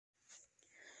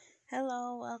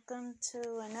Hello, welcome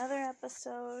to another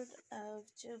episode of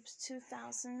Joob's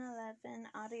 2011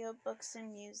 Audiobooks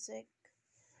and Music.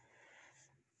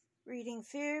 Reading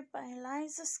Fear by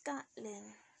Eliza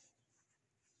Scottoline,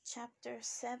 Chapter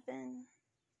 7,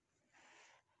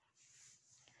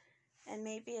 and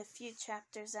maybe a few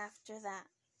chapters after that.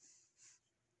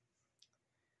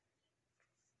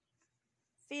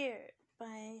 Fear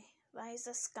by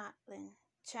Eliza Scottoline,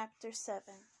 Chapter 7.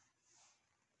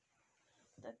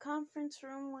 The conference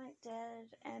room went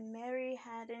dead, and Mary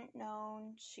hadn't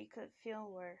known she could feel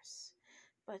worse,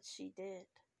 but she did.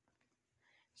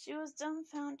 She was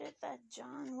dumbfounded that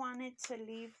John wanted to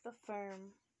leave the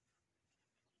firm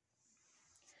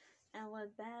and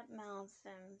would badmouth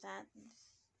him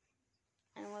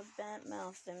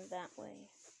that way.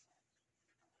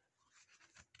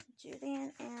 Judy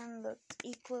and Anne looked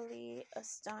equally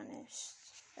astonished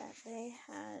that they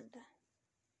had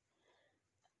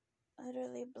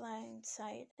utterly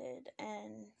blindsided,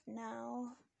 and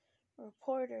now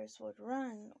reporters would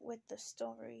run with the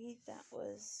story that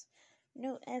was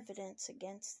no evidence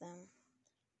against them,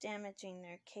 damaging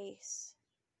their case.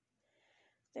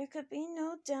 There could be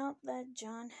no doubt that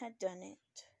John had done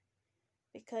it,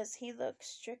 because he looked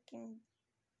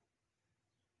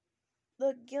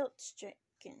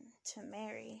guilt-stricken to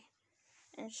Mary,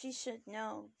 and she should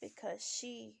know because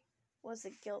she was a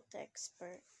guilt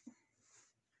expert.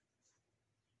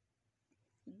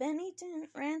 Benny didn't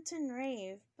rant and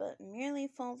rave, but merely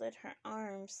folded her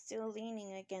arms, still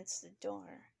leaning against the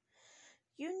door.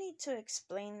 "You need to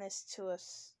explain this to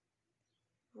us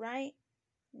right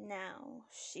now,"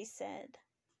 she said,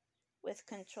 with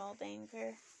controlled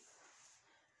anger.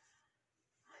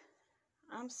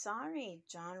 "I'm sorry."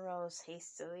 John rose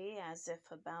hastily, as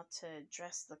if about to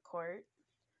address the court,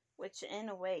 which in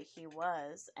a way he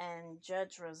was, and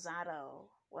Judge Rosado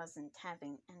wasn't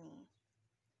having any.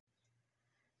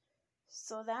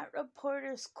 "So that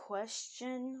reporter's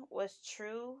question was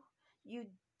true? You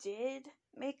did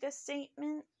make a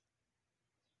statement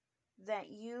that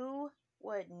you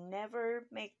would never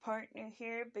make partner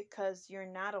here because you're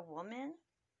not a woman?"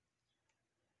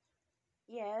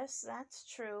 "Yes, that's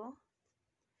true."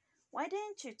 "Why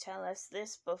didn't you tell us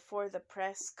this before the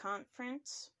press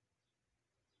conference?"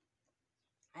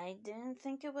 "I didn't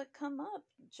think it would come up,"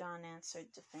 John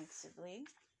answered defensively.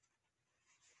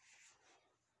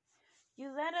 "You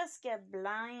let us get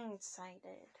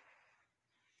blindsided.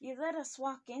 You let us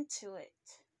walk into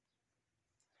it.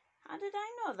 How did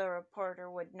I know the reporter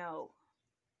would know?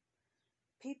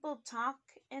 People talk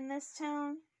in this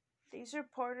town. These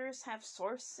reporters have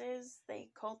sources.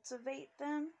 They cultivate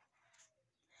them.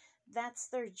 That's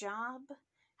their job.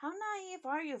 How naive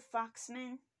are you,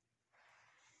 Foxman?"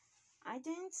 "I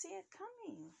didn't see it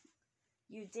coming."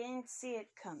 "You didn't see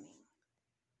it coming."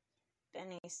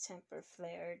 Benny's temper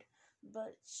flared,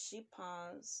 but she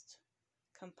paused,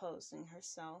 composing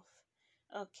herself.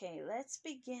 "Okay, let's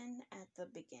begin at the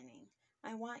beginning.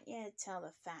 I want you to tell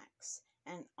the facts,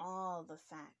 and all the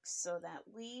facts, so that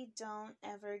we don't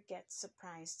ever get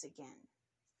surprised again.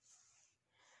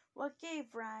 What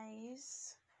gave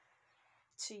rise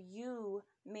to you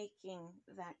making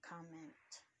that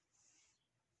comment?"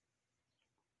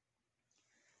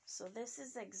 "So this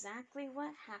is exactly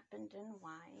what happened and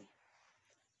why."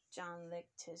 John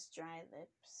licked his dry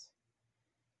lips.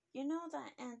 "You know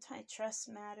that antitrust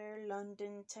matter,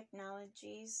 London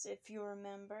Technologies, if you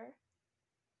remember?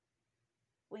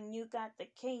 When you got the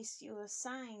case, you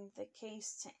assigned the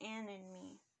case to Anne and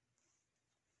me.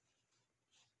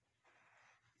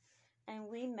 And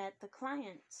we met the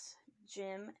clients,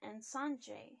 Jim and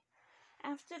Sanjay.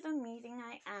 After the meeting,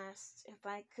 I asked if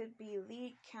I could be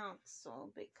lead counsel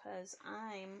because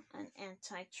I'm an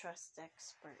antitrust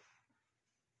expert.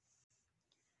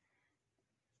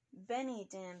 Benny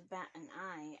didn't bat an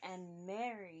eye, and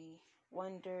Mary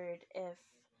wondered if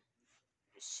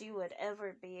she would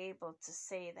ever be able to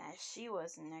say that she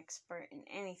was an expert in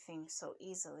anything so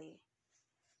easily,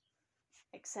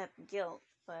 except guilt,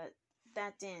 but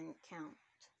that didn't count.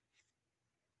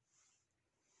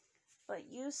 But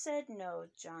you said no."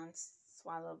 John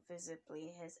swallowed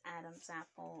visibly, his Adam's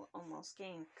apple almost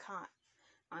getting caught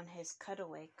on his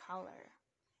cutaway collar.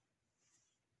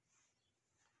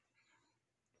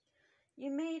 "You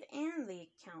made Anne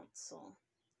lead counsel.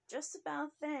 Just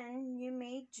about then, you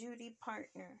made Judy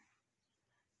partner.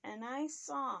 And I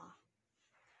saw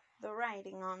the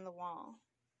writing on the wall.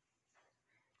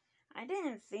 I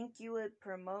didn't think you would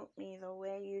promote me the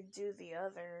way you do the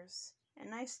others,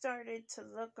 and I started to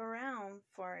look around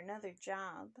for another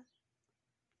job.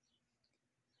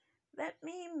 Let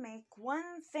me make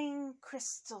one thing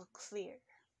crystal clear.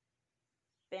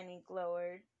 Benny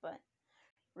glowered, but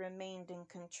remained in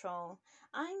control.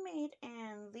 I made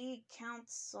Anne lead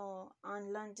counsel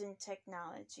on London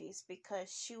technologies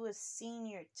because she was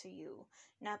senior to you,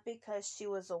 not because she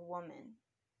was a woman.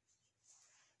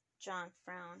 John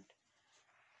frowned.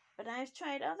 But I've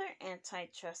tried other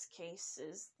antitrust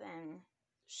cases than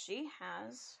she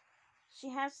has. She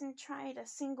hasn't tried a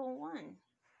single one.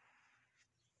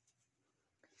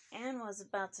 Anne was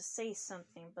about to say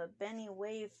something, but Benny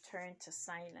waved her into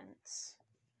silence.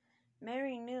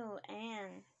 Mary knew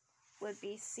Anne would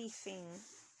be seething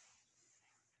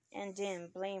and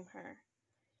didn't blame her.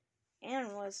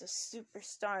 Anne was a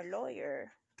superstar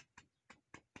lawyer,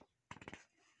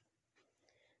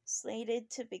 slated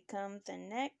to become the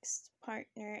next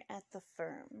partner at the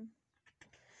firm.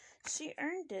 She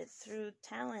earned it through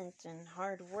talent and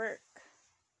hard work.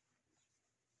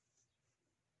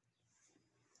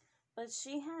 But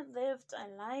she had lived a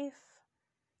life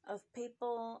of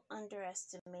people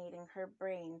underestimating her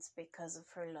brains because of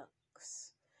her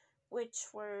looks, which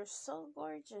were so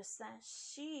gorgeous that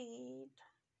she'd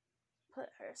put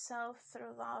herself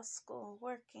through law school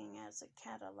working as a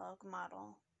catalog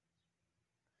model.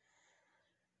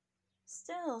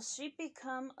 Still, she'd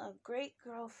become a great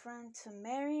girlfriend to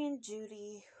Mary and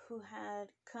Judy, who had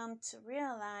come to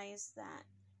realize that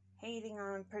hating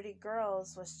on pretty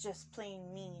girls was just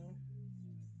plain mean.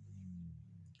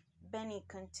 Benny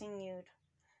continued,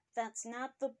 "That's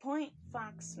not the point,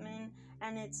 Foxman,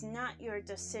 and it's not your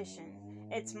decision.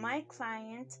 It's my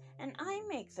client, and I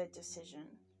make the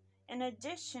decision. In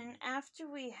addition, after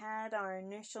we had our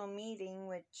initial meeting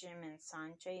with Jim and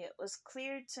Sanjay, it was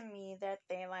clear to me that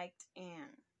they liked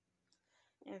Anne.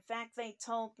 In fact, they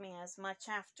told me as much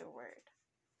afterward.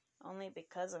 Only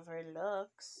because of her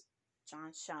looks,"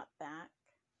 John shot back.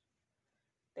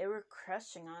 "They were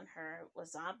crushing on her, it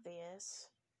was obvious."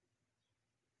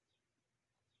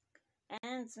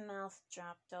 Anne's mouth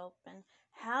dropped open.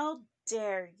 "How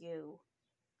dare you?"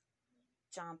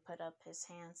 John put up his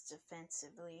hands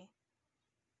defensively.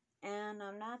 "And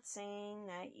I'm not saying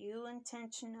that you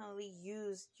intentionally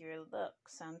used your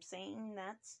looks. I'm saying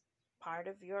that's part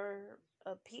of your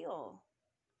appeal.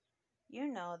 You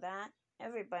know that.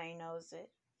 Everybody knows it.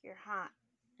 You're hot.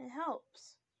 It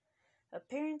helps.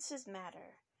 Appearances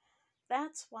matter.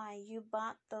 That's why you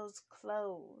bought those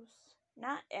clothes.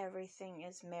 Not everything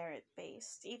is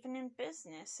merit-based, even in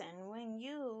business, and when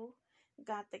you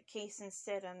got the case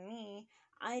instead of me,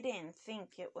 I didn't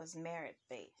think it was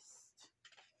merit-based."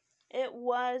 "It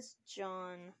was,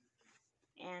 John,"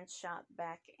 Anne shot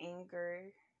back,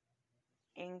 angering.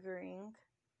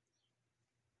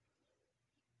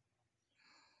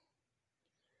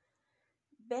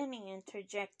 Benny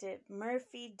interjected,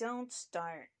 "Murphy, don't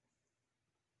start."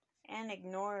 Anne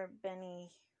ignored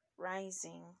Benny,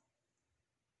 rising.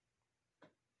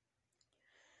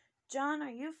 "John, are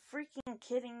you freaking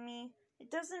kidding me? It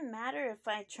doesn't matter if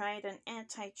I tried an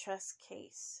antitrust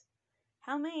case.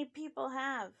 How many people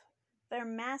have? They're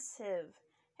massive,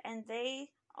 and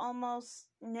they almost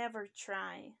never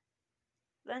try.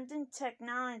 London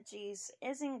Technologies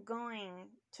isn't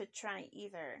going to try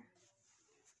either."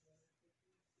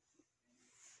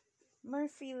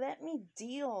 "Murphy, let me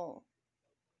deal."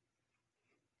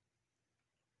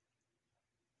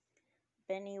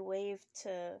 Benny waved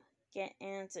to get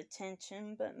Anne's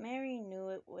attention, but Mary knew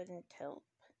it wouldn't help.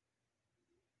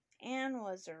 Anne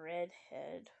was a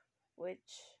redhead,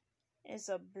 which is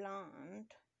a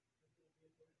blonde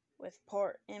with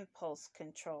poor impulse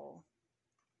control.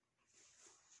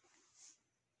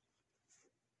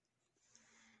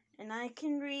 "And I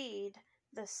can read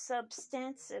the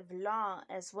substantive law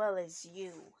as well as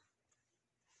you,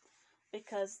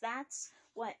 because that's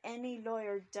what any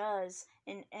lawyer does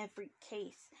in every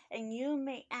case. And you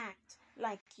may act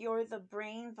like you're the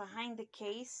brain behind the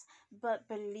case, but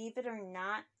believe it or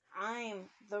not, I'm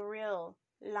the real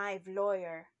live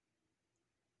lawyer,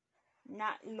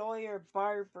 not Lawyer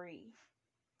Barbie.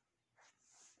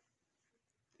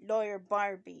 Lawyer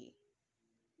Barbie.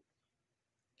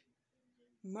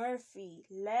 Murphy,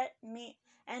 let me..."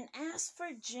 "And as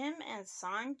for Jim and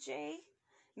Sanjay,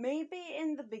 maybe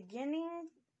in the beginning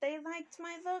they liked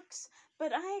my looks,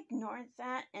 but I ignored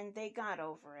that and they got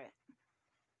over it.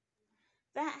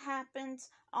 That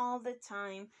happens all the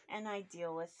time, and I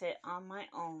deal with it on my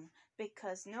own,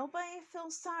 because nobody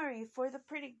feels sorry for the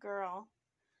pretty girl.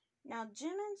 Now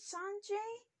Jim and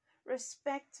Sanjay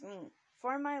respect me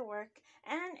for my work,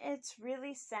 and it's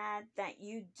really sad that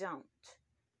you don't.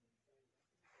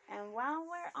 And while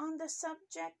we're on the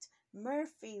subject,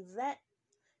 Murphy,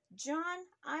 John,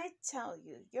 I tell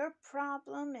you, your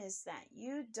problem is that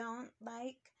you don't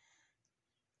like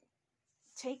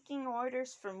taking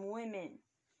orders from women.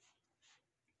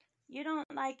 You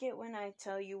don't like it when I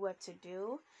tell you what to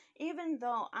do, even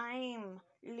though I'm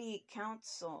lead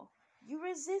counsel. You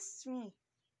resist me.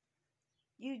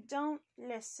 You don't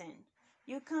listen.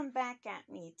 You come back at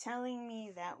me telling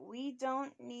me that we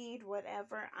don't need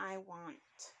whatever I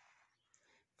want.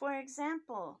 For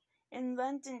example, in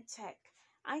London Tech,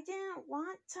 I didn't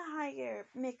want to hire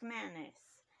McManus.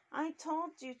 I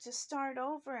told you to start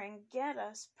over and get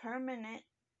us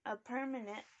a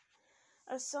permanent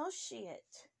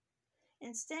associate.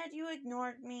 Instead, you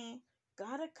ignored me,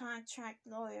 got a contract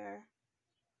lawyer.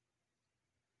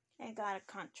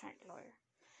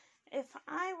 If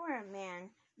I were a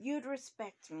man, you'd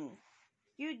respect me.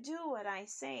 You'd do what I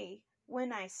say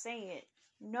when I say it.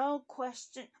 No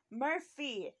question.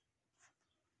 Murphy!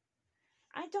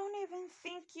 I don't even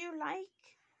think you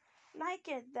like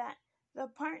it that the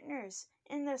partners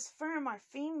in this firm are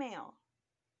female.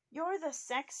 You're the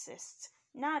sexist,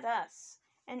 not us.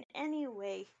 And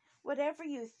anyway, whatever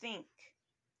you think,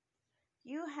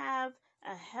 you have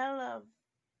a hell of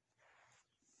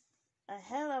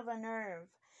a nerve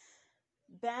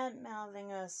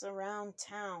bad-mouthing us around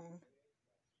town.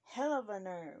 Hell of a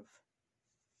nerve.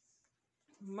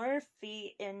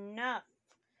 Murphy, enough.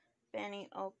 Benny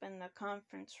opened the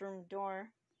conference room door.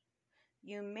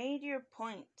 You made your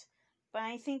point, but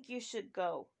I think you should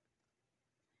go.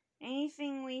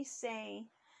 Anything we say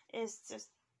is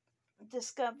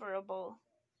discoverable,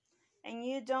 and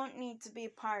you don't need to be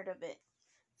part of it.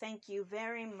 Thank you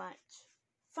very much.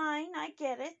 Fine, I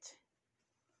get it.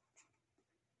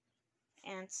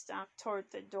 Anne stalked toward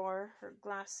the door, her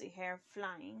glossy hair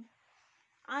flying.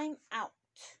 I'm out.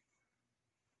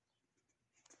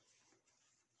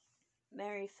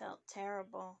 Mary felt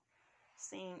terrible,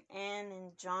 seeing Anne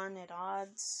and John at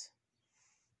odds,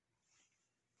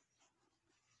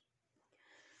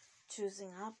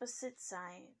 choosing opposite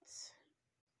sides.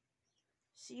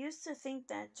 She used to think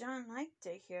that John liked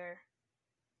it here,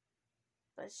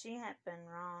 but she had been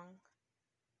wrong.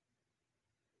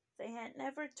 They had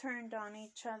never turned on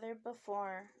each other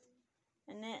before,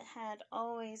 and it had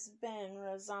always been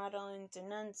Rosato and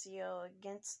D'Annunzio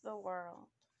against the world.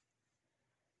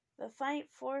 The fight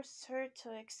forced her to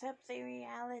accept the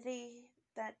reality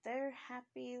that their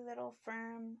happy little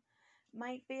firm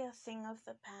might be a thing of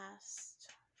the past.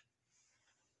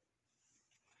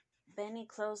 Benny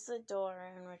closed the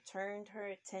door and returned her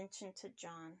attention to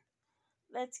John.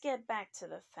 Let's get back to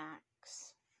the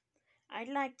facts. I'd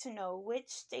like to know which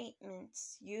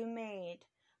statements you made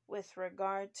with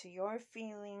regard to your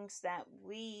feelings that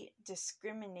we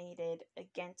discriminated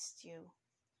against you.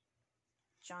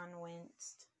 John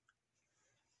winced.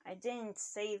 I didn't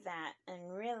say that,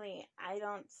 and really, I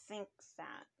don't think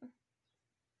that.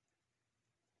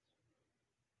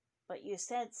 But you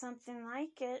said something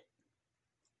like it.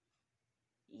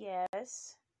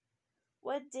 Yes.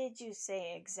 What did you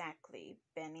say exactly?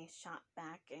 Benny shot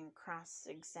back in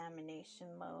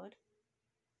cross-examination mode.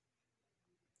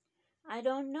 I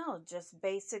don't know, just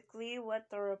basically what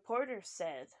the reporter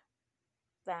said.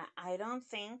 That I don't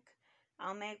think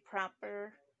I'll make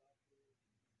partner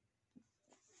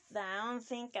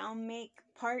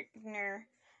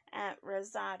at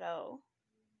Rosato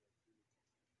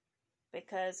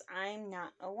because I'm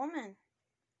not a woman.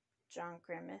 John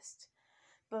grimaced.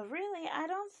 But really, I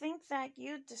don't think that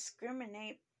you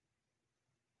discriminate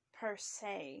per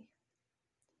se.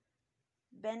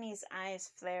 Benny's eyes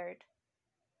flared.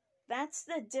 That's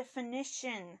the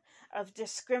definition of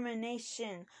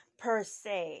discrimination per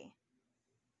se.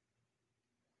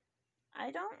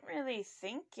 I don't really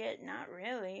think it, not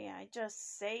really. I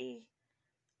just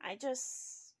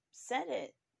said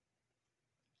it.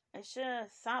 I should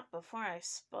have thought before I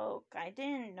spoke. I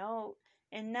didn't know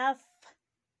enough.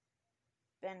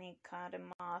 Benny cut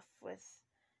him off with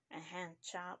a hand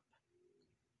chop.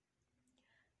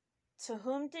 To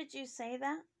whom did you say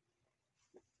that?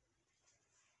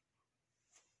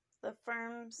 The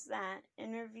firms that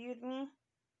interviewed me?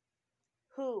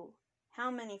 Who? How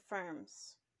many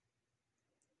firms?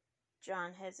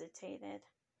 John hesitated.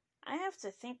 I have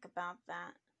to think about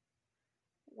that.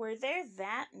 Were there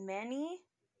that many?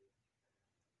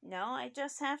 No, I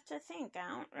just have to think. I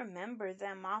don't remember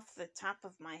them off the top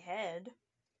of my head.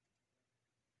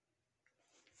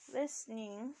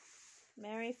 Listening,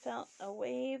 Mary felt a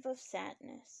wave of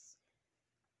sadness.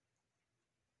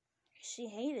 She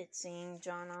hated seeing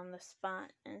John on the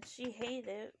spot, and she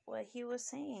hated what he was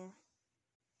saying.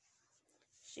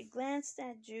 She glanced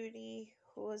at Judy,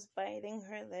 who was biting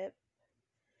her lip,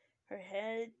 her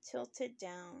head tilted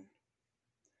down.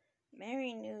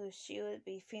 Mary knew she would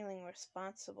be feeling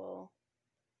responsible,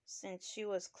 since she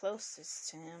was closest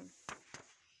to him.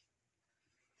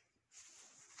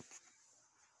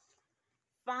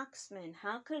 Foxman,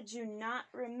 how could you not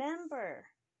remember?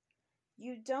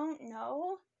 You don't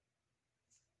know?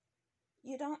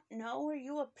 You don't know where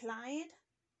you applied?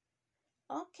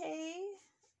 Okay,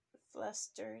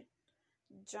 flustered.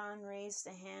 John raised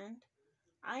a hand.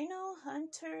 I know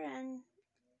Hunter and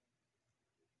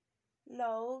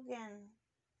Logue and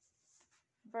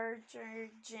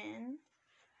Bergergen.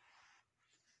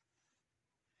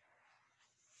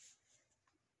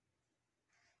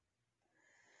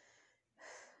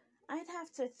 I'd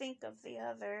have to think of the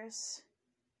others.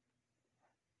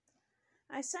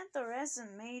 I sent the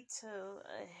resume to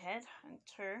a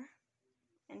headhunter,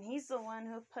 and he's the one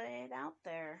who put it out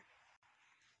there.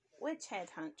 Which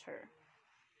headhunter?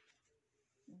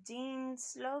 Dean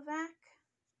Slovak?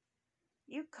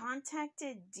 You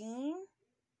contacted Dean?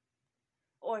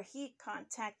 Or he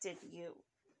contacted you?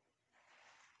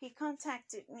 He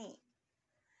contacted me.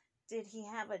 Did he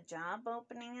have a job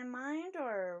opening in mind,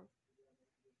 or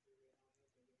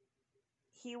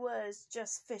he was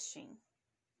just fishing?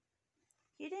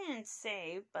 He didn't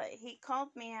say, but he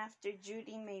called me after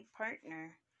Judy made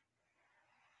partner.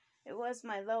 It was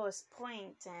my lowest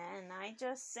point, and I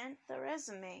just sent the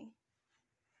resume.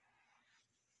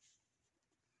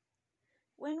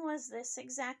 When was this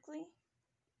exactly?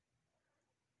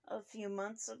 A few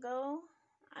months ago?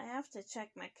 I have to check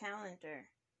my calendar.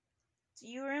 Do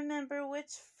you remember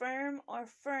which firm or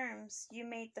firms you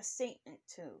made the statement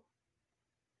to?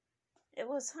 It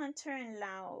was Hunter and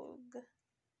Laug.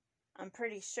 I'm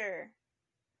pretty sure.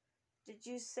 Did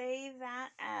you say that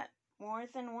at more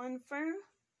than one firm?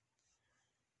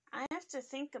 I have to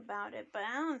think about it, but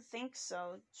I don't think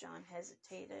so, John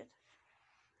hesitated.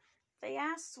 They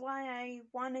asked why I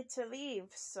wanted to leave,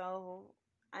 so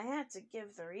I had to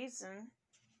give the reason.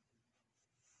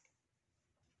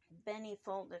 Benny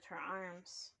folded her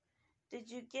arms.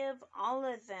 Did you give all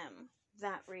of them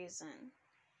that reason?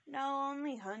 No,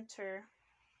 only Hunter.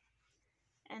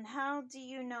 And how do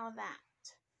you know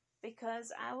that?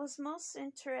 Because I was most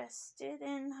interested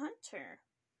in Hunter.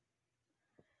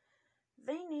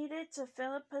 They needed to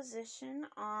fill a position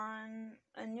on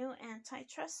a new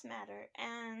antitrust matter,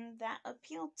 and that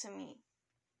appealed to me.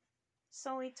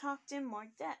 So we talked in more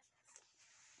depth.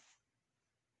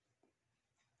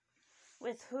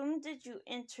 With whom did you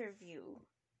interview?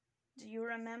 Do you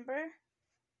remember?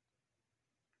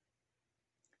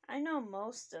 I know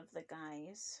most of the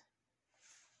guys.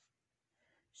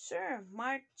 Sure,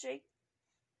 Mark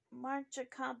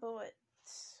Jacobowitz.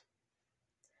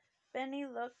 Benny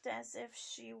looked as if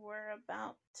she were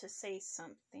about to say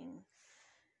something,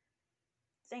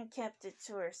 then kept it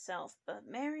to herself, but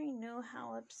Mary knew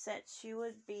how upset she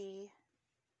would be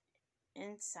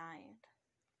inside.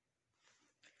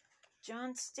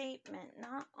 John's statement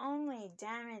not only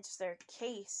damaged their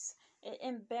case, it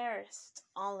embarrassed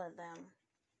all of them.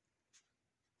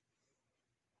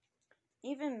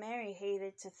 Even Mary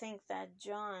hated to think that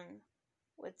John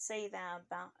would say that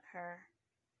about her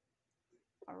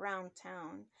around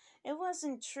town. It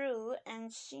wasn't true,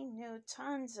 and she knew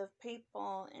tons of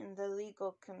people in the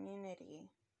legal community.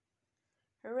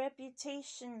 Her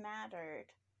reputation mattered,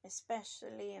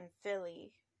 especially in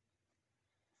Philly.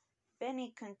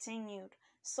 Benny continued,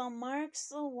 so Mark's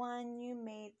the one you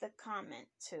made the comment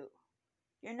to.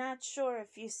 You're not sure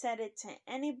if you said it to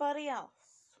anybody else?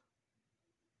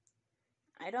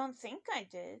 I don't think I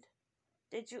did.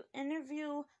 Did you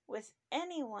interview with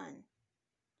anyone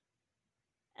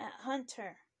at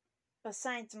Hunter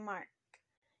besides Mark?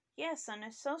 Yes, an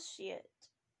associate.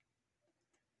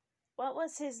 What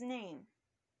was his name?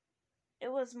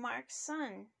 It was Mark's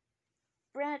son,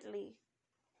 Bradley.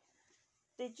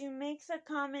 Did you make the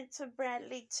comment to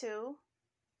Bradley too?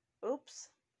 Oops.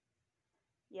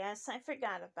 Yes, I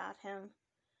forgot about him.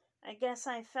 I guess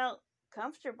I felt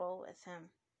comfortable with him.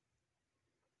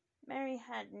 Mary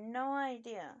had no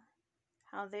idea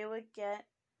how they would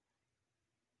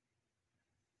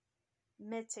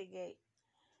mitigate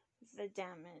the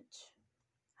damage,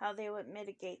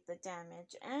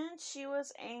 and she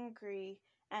was angry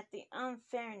at the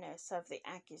unfairness of the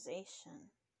accusation.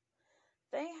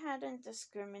 They hadn't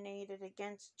discriminated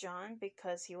against John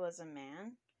because he was a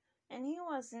man, and he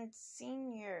wasn't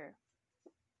senior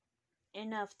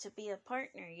enough to be a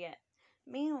partner yet.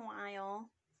 Meanwhile,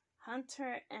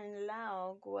 Hunter and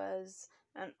Laug was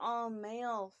an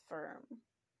all-male firm,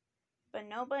 but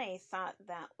nobody thought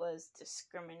that was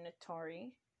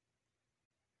discriminatory.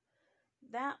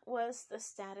 That was the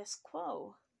status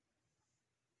quo.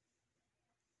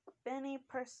 Benny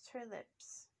pursed her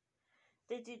lips.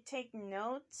 Did you take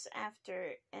notes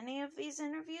after any of these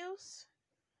interviews?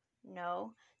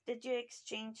 No. Did you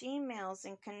exchange emails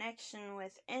in connection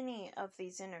with any of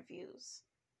these interviews?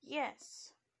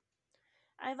 Yes.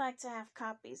 I'd like to have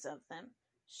copies of them.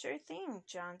 Sure thing,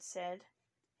 John said,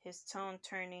 his tone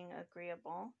turning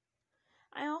agreeable.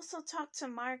 I also talked to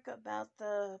Mark about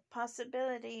the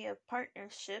possibility of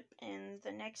partnership in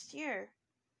the next year.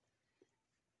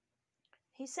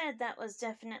 He said that was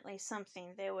definitely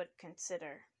something they would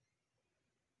consider.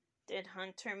 Did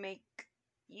Hunter make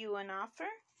you an offer?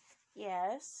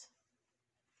 Yes.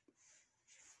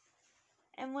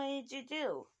 And what did you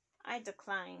do? I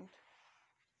declined.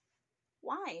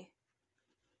 Why?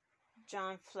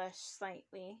 John flushed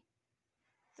slightly.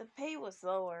 The pay was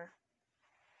lower.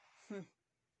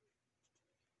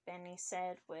 Benny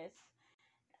said with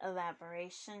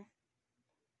elaboration.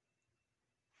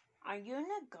 Are you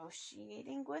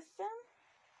negotiating with them?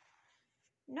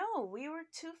 No, we were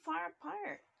too far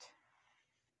apart.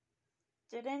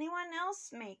 Did anyone else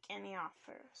make any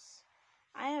offers?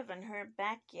 I haven't heard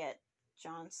back yet,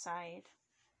 John sighed,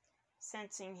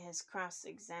 sensing his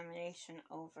cross-examination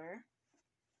over.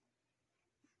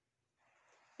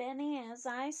 Benny, as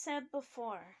I said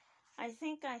before, I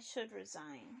think I should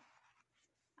resign.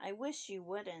 I wish you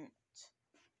wouldn't.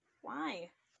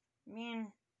 Why? I mean,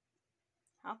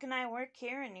 how can I work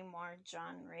here anymore?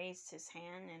 John raised his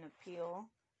hand in appeal,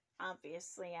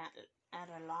 obviously at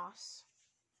a loss.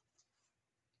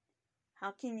 How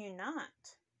can you not?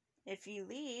 If you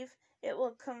leave, it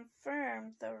will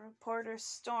confirm the reporter's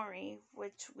story,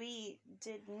 which we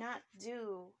did not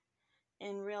do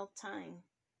in real time.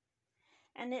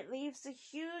 And it leaves a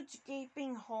huge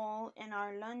gaping hole in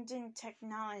our London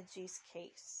Technologies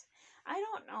case. I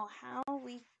don't know how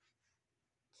we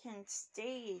can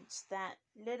stage that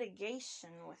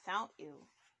litigation without you.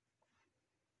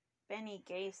 Benny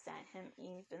gazed at him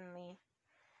evenly.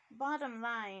 Bottom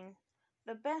line,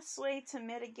 the best way to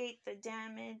mitigate the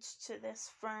damage to this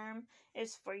firm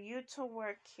is for you to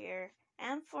work here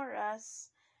and for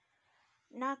us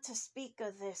not to speak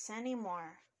of this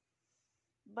anymore.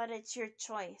 But it's your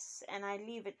choice, and I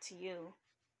leave it to you.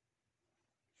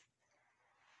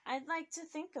 I'd like to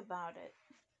think about it.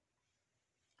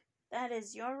 That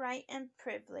is your right and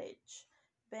privilege.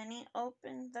 Benny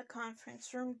opened the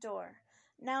conference room door.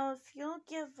 Now, if you'll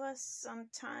give us some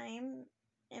time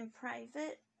in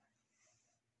private.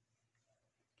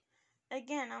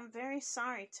 Again, I'm very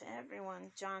sorry to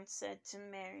everyone, John said to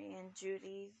Mary and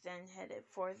Judy, then headed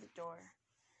for the door.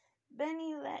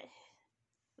 Benny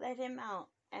let him out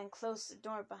and closed the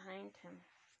door behind him.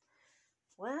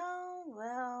 Well,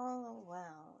 well,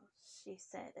 well, she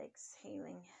said,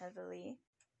 exhaling heavily.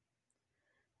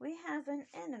 We have an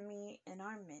enemy in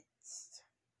our midst.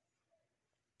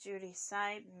 Judy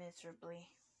sighed miserably.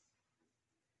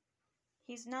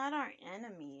 He's not our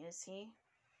enemy, is he?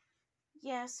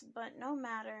 Yes, but no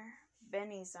matter.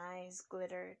 Benny's eyes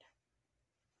glittered.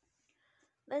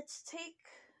 Let's take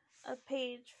a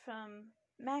page from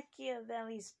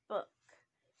Machiavelli's book.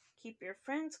 Keep your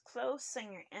friends close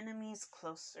and your enemies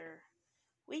closer.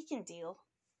 We can deal.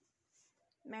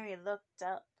 Mary looked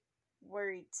up,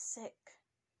 worried sick.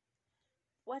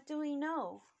 What do we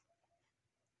know?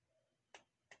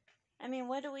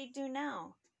 What do we do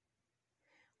now?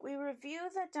 We review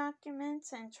the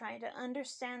documents and try to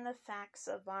understand the facts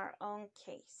of our own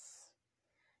case.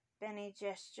 Benny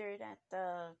gestured at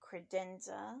the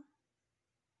credenza,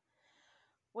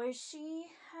 where she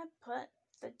had put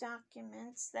the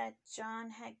documents that John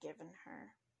had given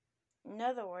her. In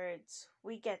other words,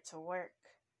 we get to work.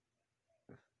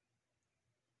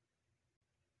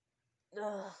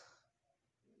 Ugh.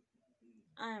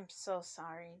 I'm so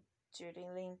sorry. Judy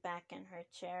leaned back in her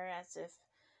chair as if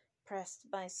pressed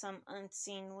by some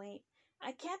unseen weight.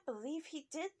 I can't believe he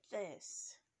did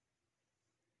this.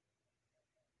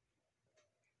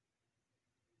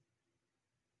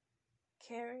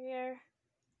 Carrier,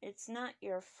 it's not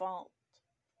your fault.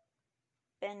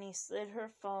 Benny slid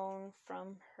her phone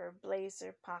from her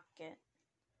blazer pocket.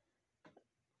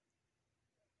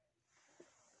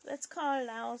 Let's call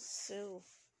Lao Su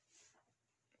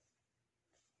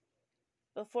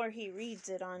before he reads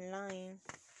it online.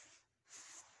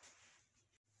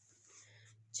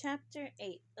 Chapter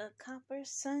 8. A copper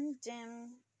sun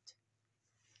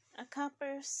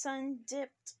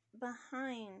dipped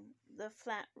behind the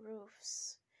flat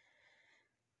roofs.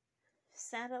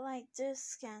 Satellite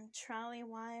discs and trolley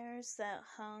wires that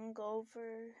hung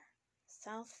over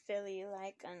South Philly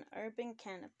like an urban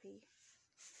canopy.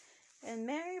 And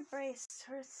Mary braced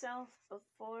herself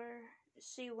before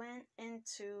she went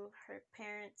into her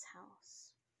parents'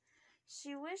 house.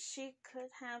 She wished she could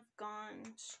have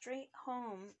gone straight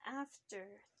home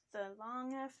after the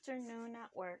long afternoon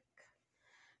at work,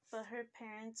 but her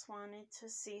parents wanted to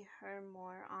see her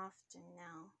more often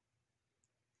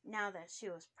now that she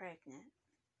was pregnant,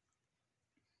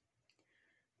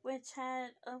 which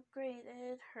had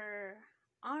upgraded her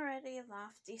already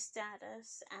lofty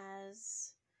status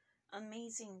as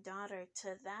amazing daughter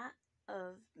to that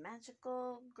of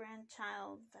magical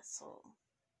grandchild vessel.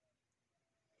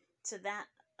 To that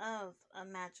of a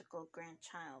magical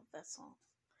grandchild vessel.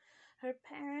 Her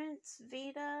parents,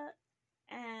 Vita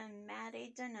and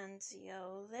Mattie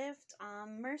D'Annunzio, lived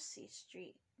on Mercy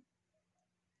Street,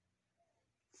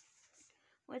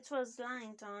 which was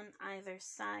lined on either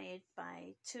side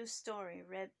by two-story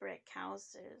red brick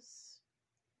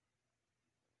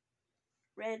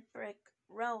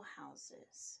row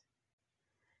houses,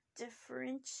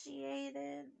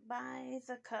 differentiated by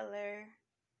the color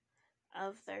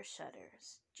of their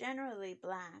shutters, generally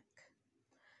black,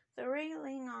 the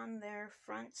railing on their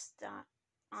front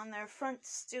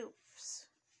stoops,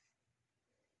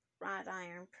 wrought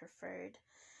iron preferred,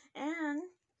 and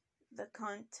the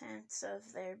contents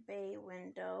of their bay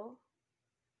window,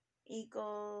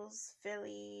 eagles,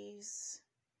 fillies,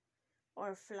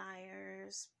 or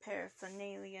flyers,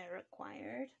 paraphernalia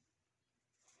required,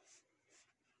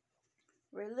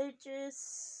 religious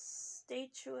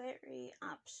statuary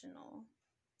optional,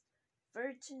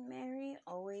 Virgin Mary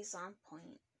always on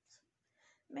point.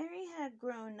 Mary had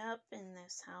grown up in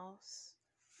this house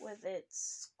with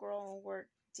its scrollwork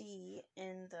D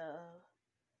in the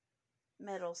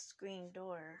metal screen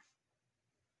door.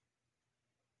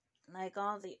 Like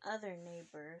all the other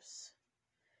neighbors,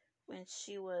 when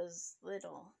she was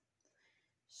little,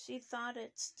 she thought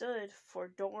it stood for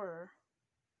door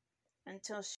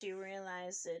until she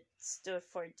realized it stood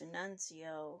for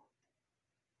D'Annunzio,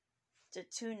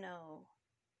 Detuno,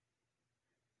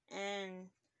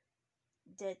 and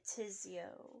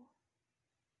Detizio.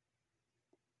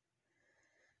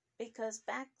 Because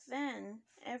back then,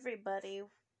 everybody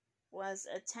was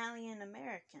Italian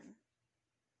American.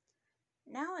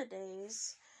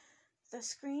 Nowadays, the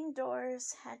screen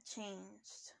doors had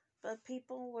changed, but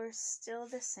people were still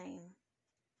the same,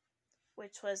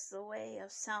 which was the way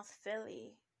of South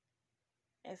Philly,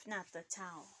 if not the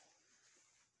Tau.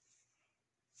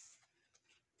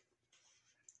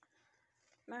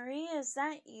 Marie, is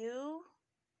that you?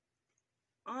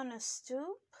 On a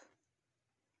stoop?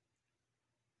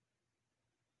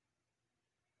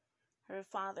 Her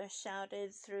father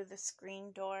shouted through the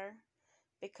screen door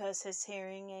because his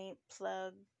hearing aid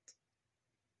plugged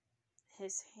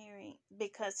his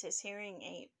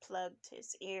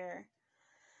ear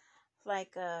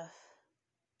like a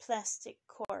plastic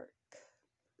cork,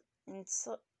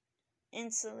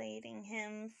 insulating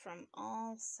him from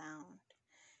all sound.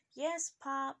 Yes,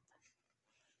 Pop.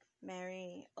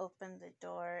 Mary opened the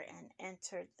door and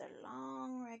entered the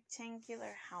long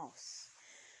rectangular house,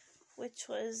 which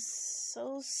was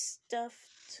so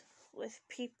stuffed with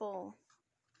people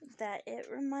that it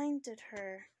reminded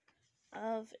her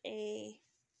of a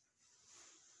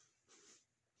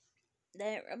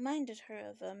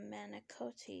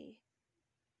manicotti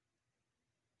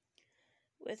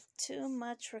with too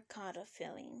much ricotta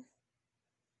filling.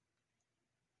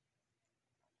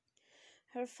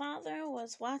 Her father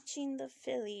was watching the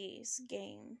Phillies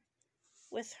game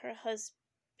with her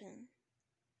husband.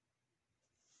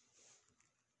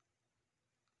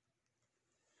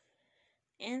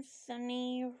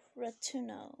 Anthony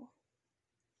Ratuno,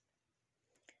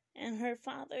 and her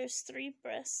father's three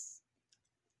best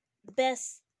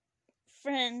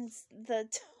friends, the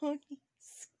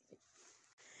Tonys.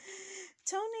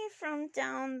 Tony from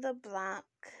down the block,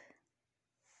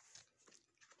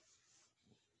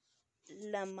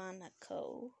 La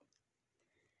Monaco,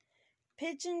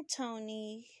 Pigeon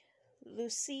Tony,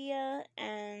 Lucia,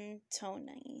 and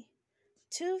Tony,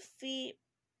 2 feet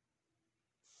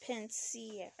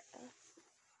Pensiera,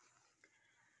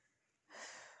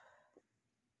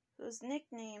 whose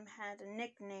nickname had a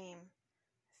nickname,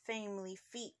 Family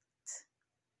Feet,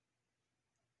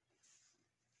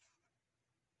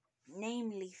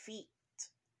 namely Feet.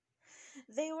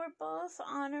 They were both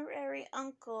honorary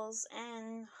uncles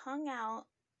and hung out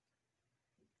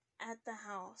at the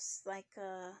house like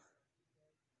a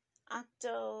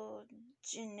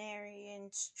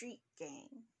octogenarian street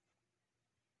gang.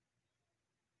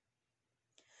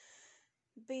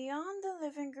 Beyond the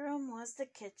living room was the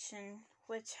kitchen,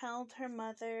 which held her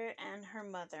mother and her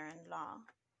mother-in-law,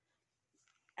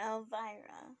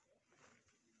 Elvira,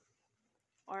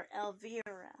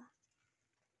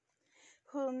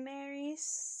 who Mary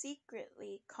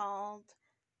secretly called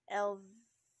Elvirus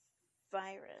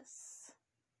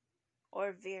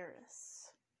or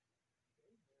virus.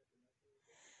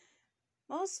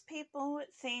 Most people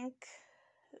would think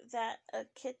that a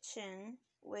kitchen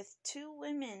with two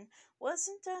women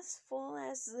wasn't as full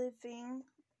as living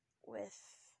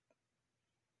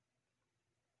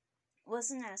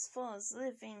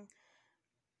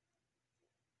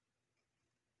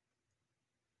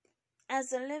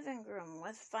as a living room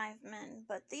with 5 men,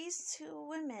 but these two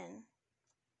women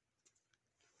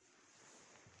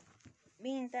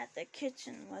mean that the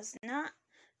kitchen was not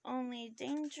only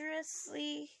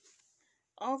dangerously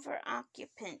over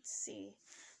occupancy,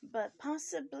 but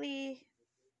possibly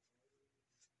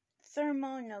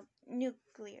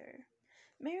thermonuclear.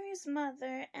 Mary's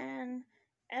mother and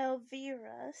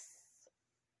Elvira's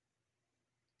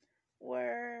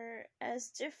were as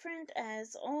different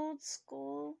as old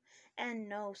school and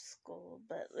no school,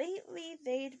 but lately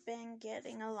they'd been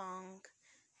getting along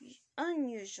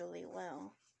unusually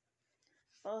well,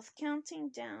 both counting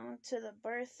down to the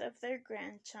birth of their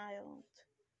grandchild,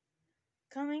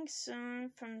 coming soon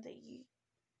from the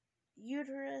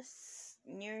uterus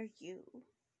near you.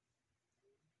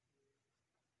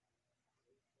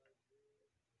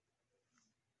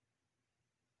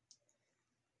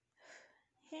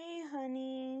 Hey,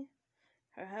 honey.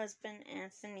 Her husband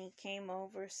Anthony came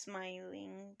over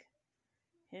smiling,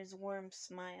 his warm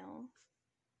smile.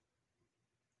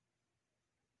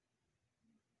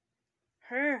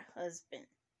 Her husband.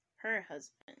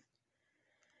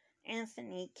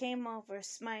 Anthony came over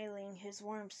smiling, his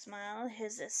warm smile,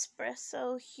 his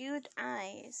espresso-hued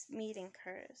eyes meeting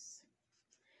hers.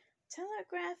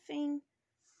 Telegraphing,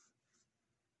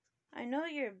 I know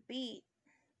you're beat,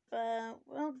 but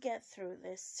we'll get through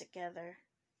this together.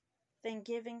 Then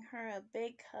giving her a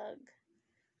big hug.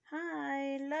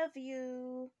 Hi, love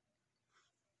you.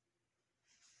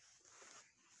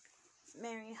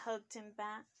 Mary hugged him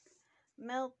back,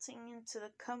 melting into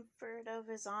the comfort of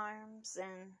his arms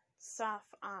and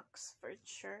soft Oxford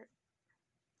shirt.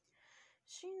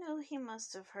 She knew he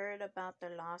must have heard about the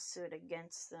lawsuit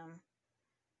against them,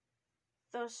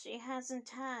 though she hasn't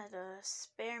had a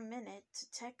spare minute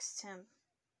to text him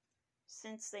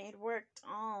since they'd worked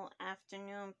all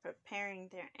afternoon preparing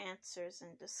their answers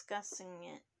and discussing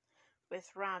it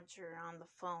with Roger on the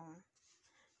phone.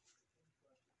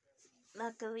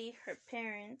 Luckily, her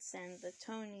parents and the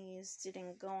Tonys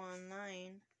didn't go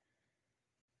online,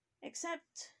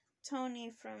 except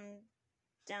Tony from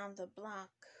down the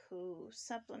block, who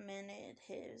supplemented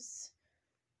his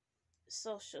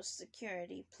Social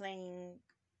Security playing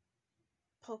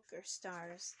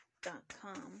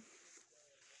PokerStars.com.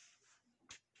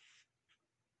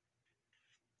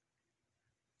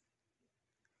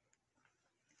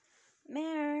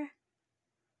 Mare,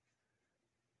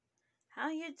 how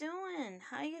you doing?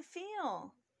 How you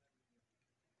feel?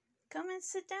 Come and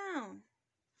sit down.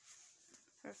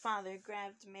 Her father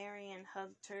grabbed Mary and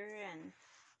hugged her, and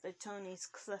the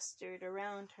Tonys clustered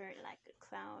around her like a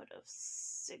cloud of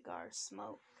cigar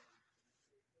smoke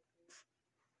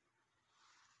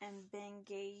and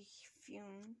Bengay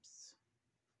fumes.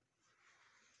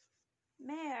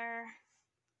 Mare,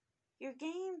 you're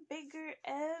getting bigger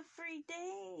every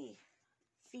day.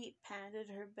 Feet patted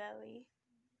her belly.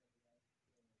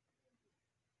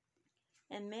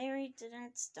 And Mary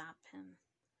didn't stop him.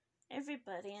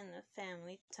 Everybody in the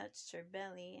family touched her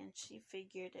belly, and she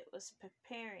figured it was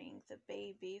preparing the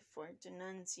baby for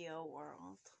D'Annunzio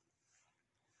world.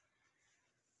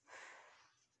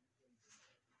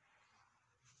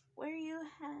 Where you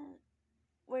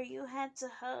had to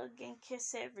hug and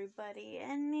kiss everybody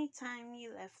anytime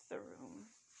you left the room.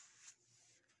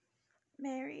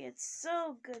 Mary, it's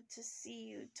so good to see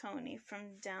you. Tony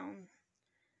from down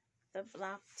the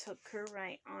block took her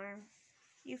right arm.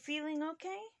 You feeling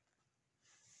okay?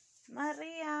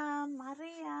 Maria.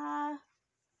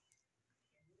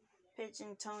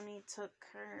 Pigeon Tony took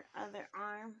her other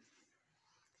arm,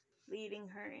 leading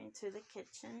her into the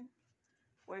kitchen,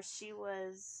 where she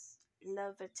was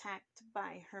love attacked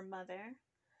by her mother.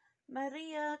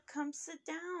 Maria, come sit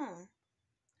down.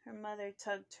 Her mother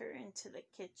tugged her into the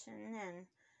kitchen and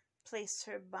placed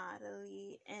her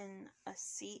bodily in a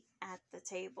seat at the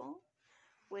table,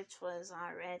 which was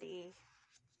already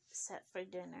set for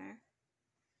dinner.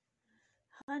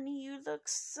 Honey, you look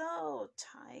so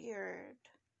tired.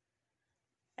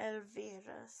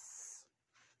 Elvira's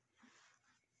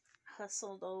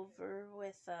hustled over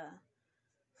with a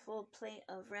full plate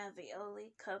of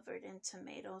ravioli covered in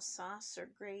tomato sauce or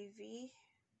gravy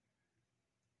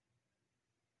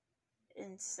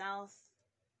in South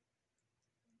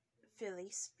Philly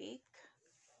speak.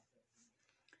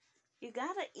 You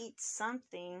gotta eat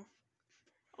something,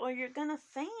 or you're gonna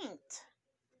faint.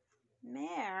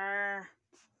 Mare.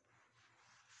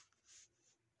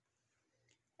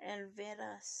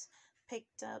 Elvira's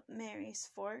picked up Mary's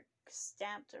fork,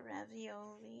 stabbed a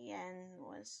ravioli, and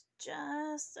was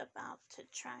just about to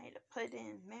try to put it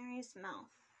in Mary's mouth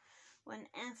when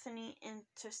Anthony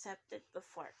intercepted the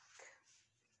fork.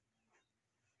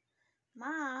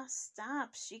 Ma,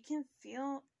 stop. She can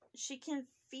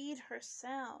feed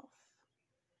herself.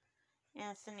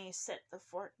 Anthony set the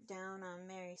fork down on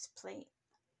Mary's plate.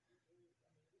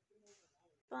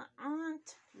 But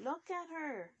Aunt, look at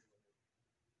her.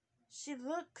 She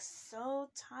looks so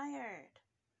tired.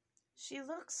 She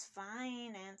looks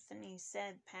fine, Anthony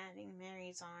said, patting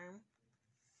Mary's arm.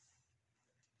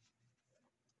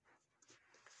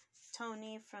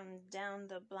 Tony from down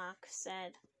the block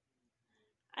said,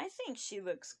 I think she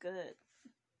looks good.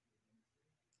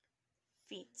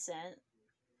 Feet said,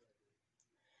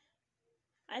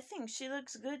 I think she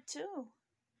looks good too.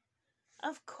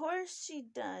 Of course she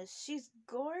does. She's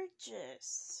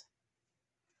gorgeous.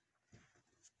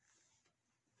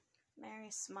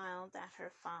 Mary smiled at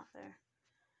her father,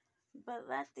 but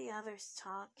let the others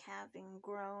talk, having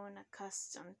grown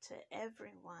accustomed to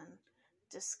everyone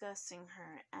discussing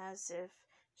her as if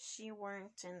she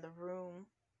weren't in the room,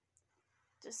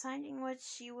 deciding what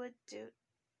she would do,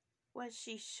 what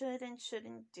she should and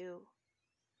shouldn't do,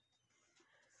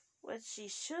 what she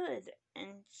should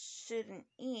and shouldn't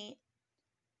eat,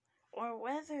 or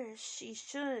whether she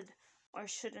should or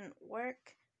shouldn't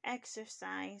work,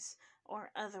 exercise, or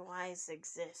otherwise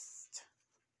exist.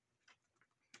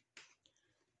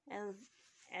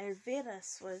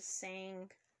 Elvira's was saying,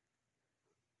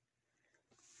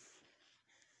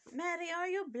 Mary, are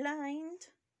you blind?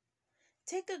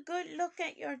 Take a good look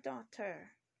at your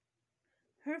daughter.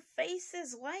 Her face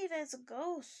is white as a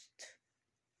ghost.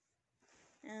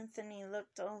 Anthony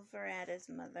looked over at his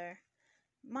mother.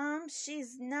 Mom,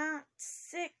 she's not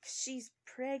sick. She's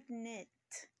pregnant.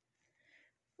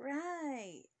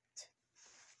 Right.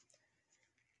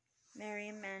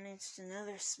 Mary managed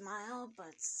another smile,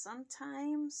 but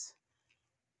sometimes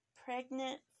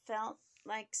pregnant felt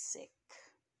like sick.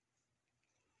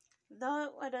 Though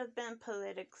it would have been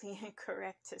politically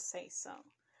incorrect to say so.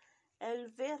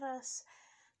 Elvira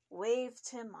waved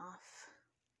him off.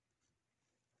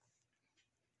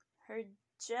 Her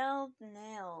gelled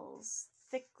nails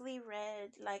thickly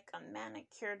red like a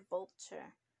manicured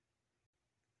vulture.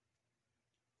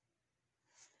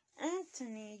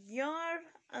 Anthony, you're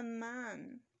a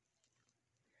man.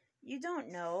 You don't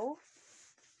know.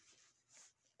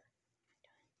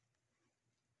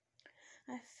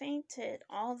 I fainted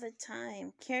all the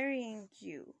time carrying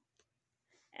you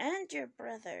and your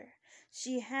brother.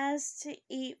 She has to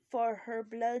eat for her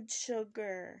blood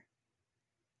sugar.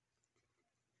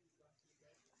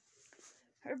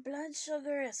 Her blood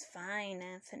sugar is fine.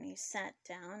 Anthony sat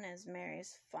down as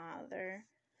Mary's father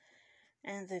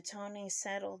and the Tony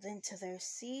settled into their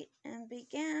seat and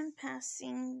began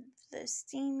passing the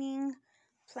steaming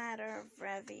platter of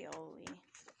ravioli,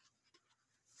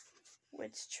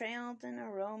 which trailed an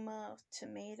aroma of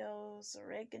tomatoes,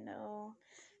 oregano,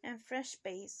 and fresh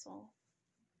basil.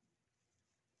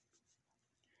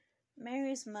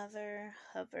 Mary's mother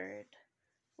hovered,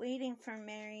 waiting for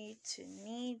Mary to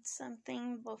need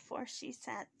something before she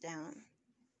sat down,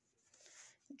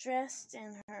 dressed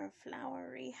in her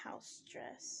flowery house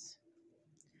dress,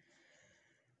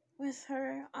 with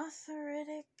her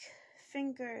arthritic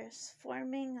fingers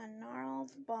forming a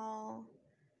gnarled ball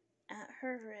at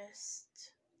her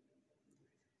wrist,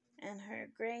 and her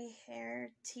gray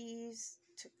hair teased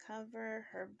to cover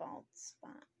her bald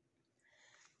spot.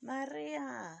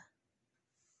 Maria,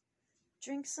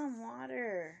 drink some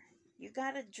water. You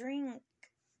gotta drink.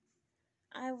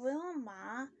 I will,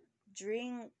 Ma.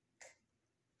 Drink.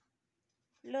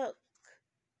 Look.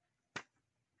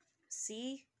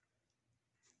 See?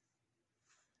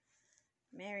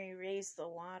 Mary raised the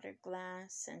water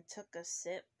glass and took a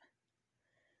sip,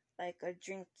 like a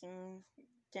drinking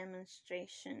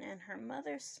demonstration, and her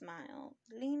mother smiled,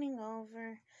 leaning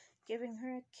over, giving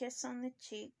her a kiss on the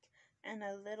cheek and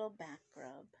a little back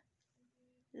rub.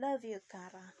 Love you,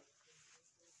 Cara.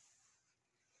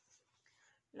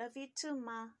 Love you too,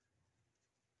 Ma.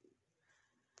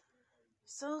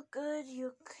 So good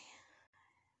you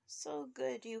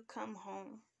come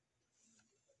home.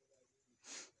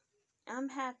 I'm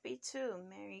happy too.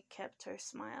 Mary kept her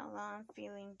smile on,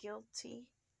 feeling guilty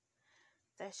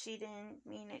that she didn't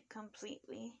mean it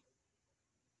completely.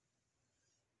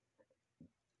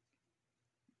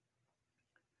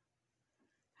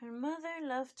 Her mother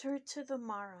loved her to the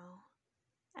marrow.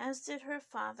 as did her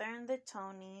father and the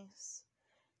Tonys,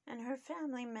 and her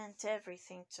family meant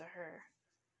everything to her.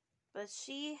 But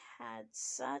she had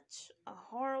such a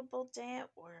horrible day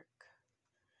at work,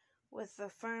 with the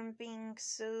firm being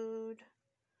sued,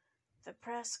 the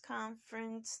press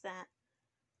conference that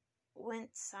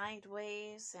went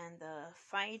sideways, and the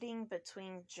fighting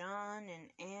between John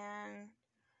and Anne,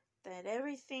 that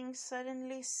everything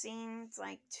suddenly seemed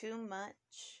like too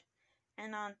much,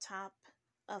 and on top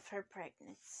of her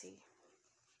pregnancy.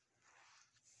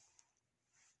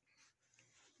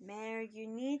 Mare, you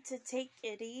need to take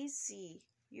it easy.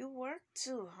 You work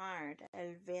too hard.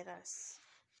 Elvira's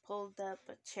pulled up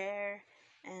a chair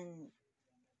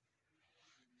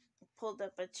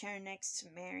next to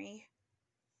Mary.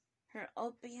 Her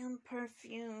opium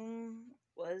perfume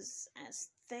was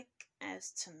as thick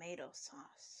as tomato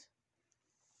sauce.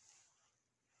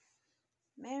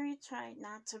 Mary tried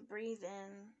not to breathe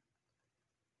in,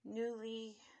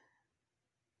 newly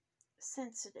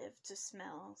sensitive to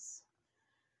smells,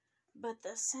 but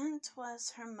the scent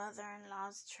was her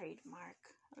mother-in-law's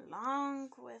trademark, along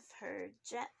with her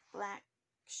jet black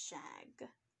shag,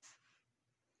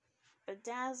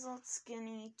 bedazzled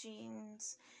skinny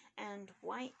jeans, and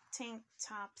white tank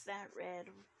top that read,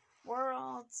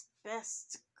 "World's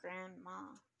Best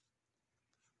Grandma."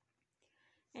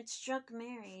 It struck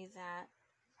Mary that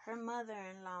her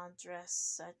mother-in-law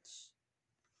dressed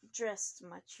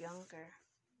much younger,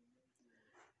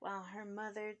 while her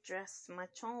mother dressed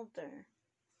much older.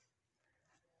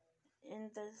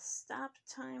 In the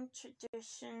stop-time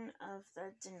tradition of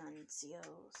the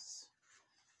D'Annunzios,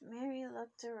 Mary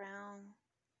looked around,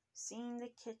 seeing the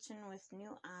kitchen with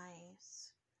new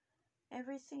eyes.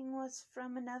 Everything was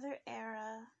from another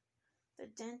era. The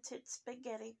dented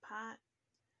spaghetti pot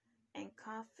and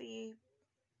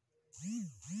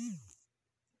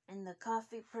the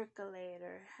coffee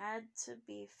percolator had to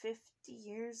be 50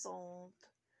 years old.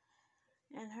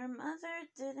 And her mother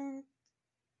didn't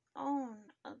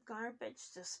own a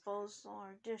garbage disposal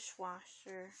or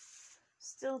dishwasher,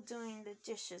 still doing the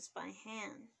dishes by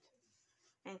hand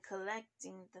and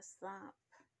collecting the slop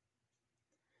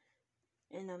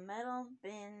in a metal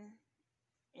bin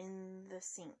in the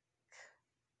sink.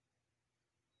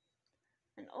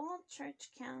 An old church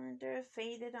calendar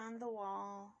faded on the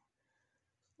wall,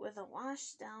 with a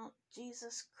washed-out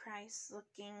Jesus Christ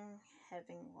looking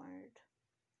heavenward.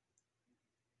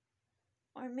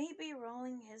 Or maybe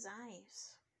rolling his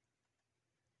eyes,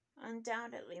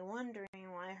 undoubtedly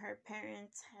wondering why her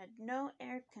parents had no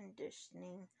air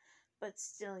conditioning but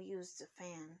still used a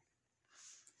fan,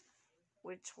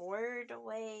 which whirred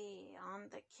away on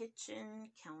the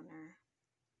kitchen counter,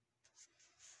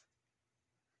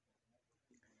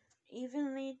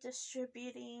 evenly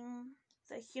distributing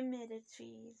the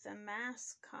humidity. The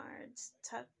mass cards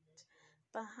tucked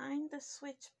behind the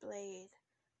switchblade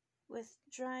with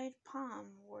dried palm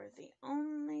were the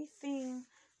only thing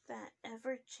that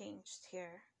ever changed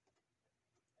here.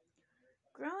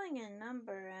 Growing in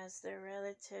number as their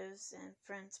relatives and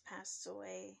friends passed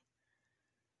away,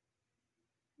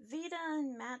 Vida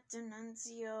and Matt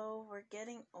D'Annunzio were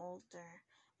getting older,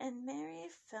 and Mary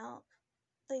felt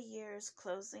the years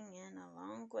closing in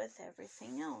along with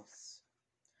everything else.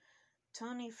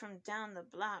 Tony from down the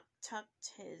block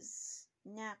tucked his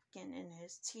napkin in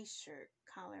his t-shirt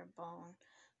collarbone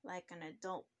like an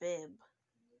adult bib,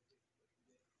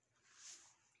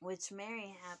 which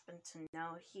Mary happened to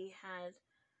know he had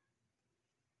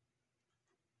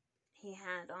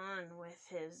on with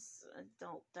his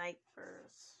adult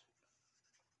diapers.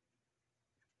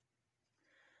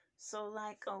 So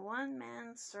like a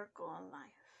one-man circle of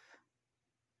life,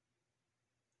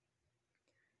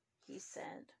 he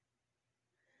said.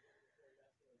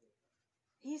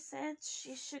 He said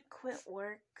she should quit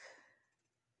work.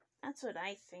 That's what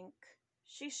I think.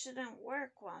 She shouldn't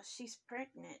work while she's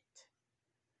pregnant.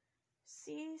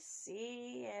 Sí,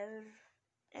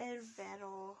 è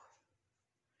vero.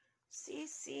 Sí,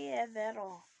 è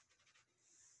vero.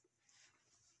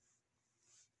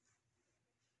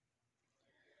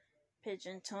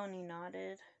 Pigeon Tony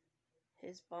nodded,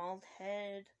 his bald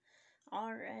head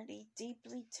already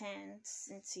deeply tanned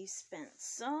since he spent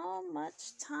so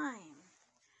much time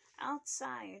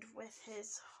outside with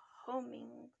his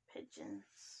homing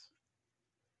pigeons.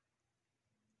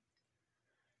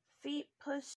 Feet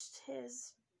pushed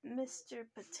his Mr.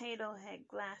 Potato Head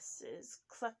glasses,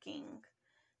 clucking,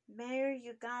 "Mayor,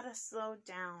 you gotta slow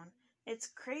down. It's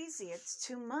crazy. It's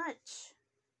too much.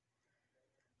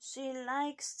 She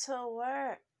likes to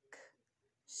work.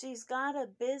 She's got a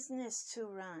business to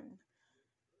run."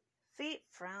 Feet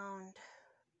frowned.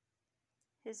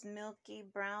 his milky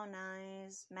brown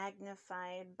eyes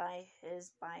magnified by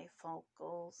his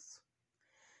bifocals.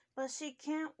 But she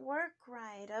can't work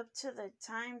right up to the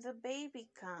time the baby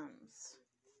comes.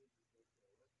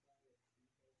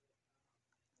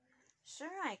 Sure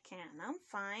I can, I'm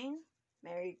fine.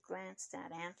 Mary glanced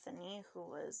at Anthony, who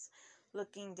was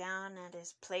looking down at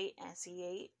his plate as he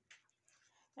ate.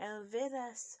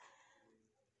 Elvira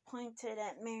pointed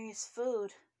at Mary's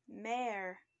food.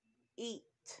 Mare, eat.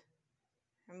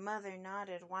 Her mother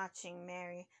nodded, watching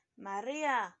Mary.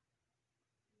 Maria,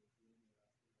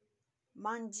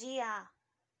 mangia.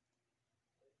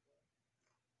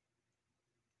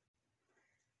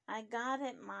 I got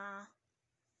it, Ma.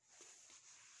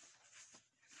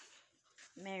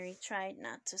 Mary tried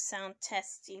not to sound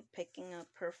testy, picking up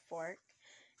her fork.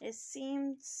 It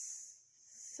seemed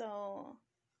so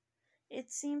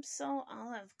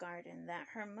Olive Garden that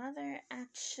her mother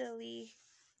actually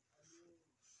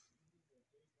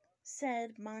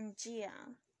said mangia.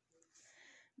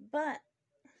 But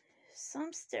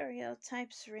some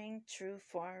stereotypes ring true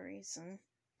for a reason.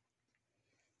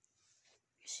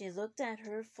 She looked at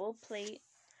her full plate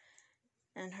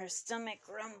and her stomach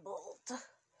rumbled.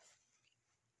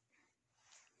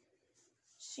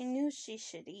 She knew she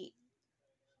should eat,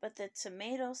 but the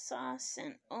tomato sauce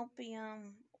and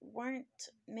opium weren't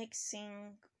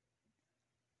mixing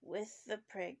with the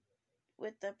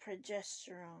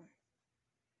progesterone.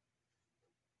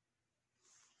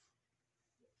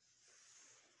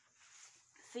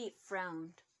 Feet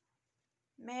frowned.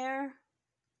 Mare,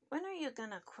 when are you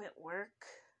gonna quit work?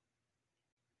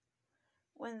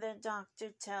 When the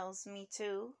doctor tells me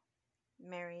to.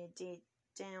 Mary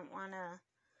didn't want to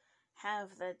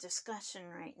have the discussion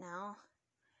right now.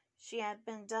 She had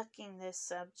been ducking this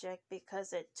subject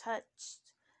because it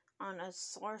touched on a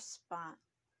sore spot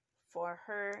for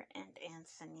her and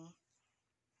Anthony.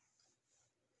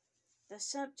 The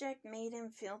subject made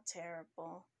him feel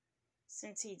terrible,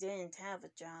 since he didn't have a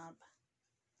job.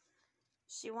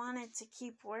 She wanted to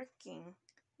keep working,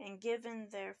 and given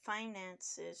their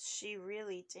finances, she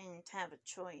really didn't have a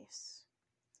choice.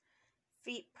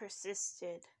 Feet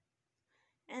persisted.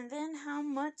 And then how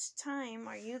much time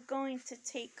are you going to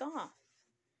take off?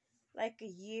 Like a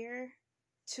year?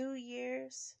 2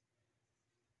 years?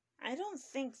 I don't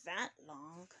think that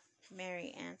long,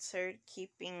 Mary answered,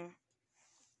 keeping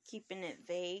it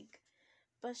vague.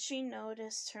 But she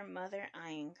noticed her mother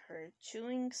eyeing her,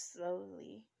 chewing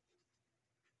slowly,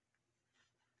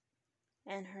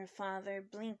 and her father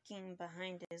blinking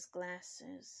behind his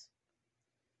glasses.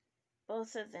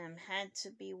 Both of them had to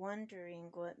be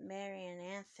wondering what Mary and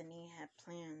Anthony had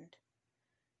planned,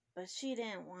 but she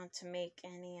didn't want to make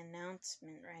any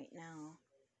announcement right now,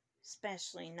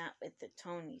 especially not with the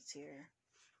Tonys here.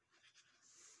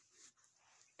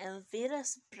 Elvira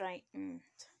brightened.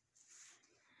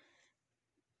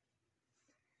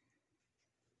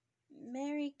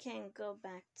 Mary can go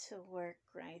back to work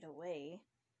right away.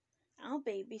 I'll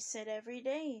babysit every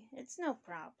day. It's no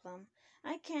problem.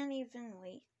 I can't even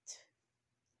wait.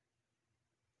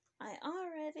 I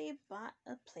already bought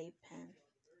a playpen.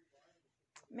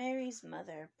 Mary's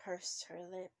mother pursed her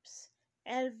lips.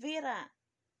 Elvira,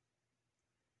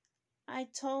 I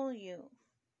told you.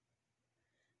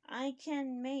 I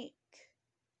can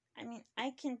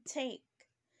take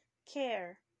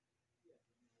care.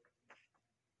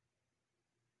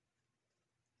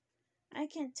 I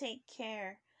can take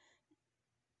care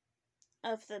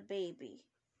of the baby.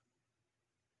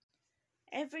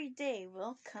 Every day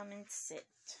we'll come and sit.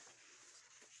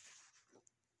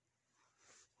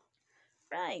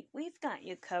 Right, we've got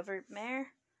you covered,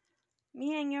 Mare.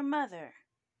 Me and your mother.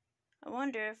 I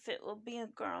wonder if it will be a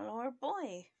girl or a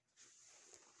boy.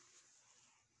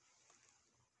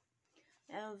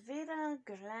 Elvira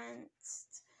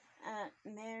glanced at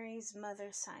Mary's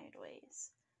mother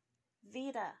sideways.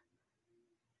 Vida,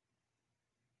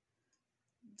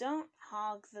 don't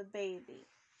hog the baby.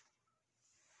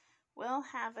 We'll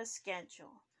have a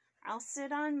schedule. I'll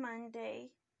sit on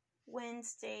Monday,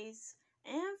 Wednesdays,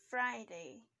 and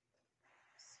Friday.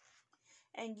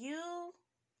 And you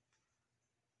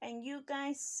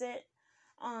guys sit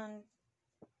on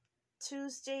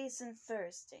Tuesdays and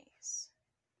Thursdays.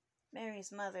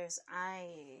 Mary's mother's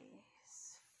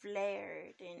eyes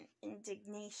flared in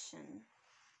indignation.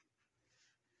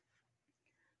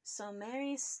 So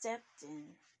Mary stepped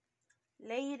in.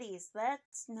 Ladies,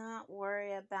 let's not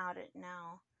worry about it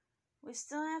now. We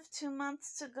still have 2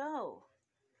 months to go.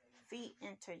 Feet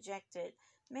interjected.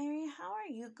 Mary, how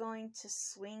are you going to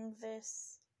swing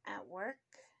this at work?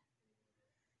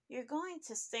 You're going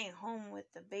to stay home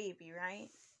with the baby, right?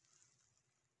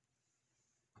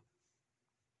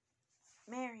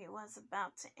 Mary was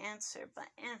about to answer, but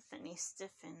Anthony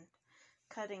stiffened,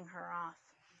 cutting her off.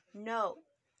 "No,"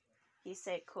 he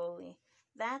said coolly.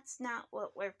 "That's not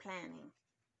what we're planning.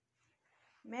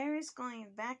 Mary's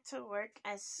going back to work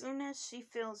as soon as she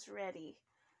feels ready,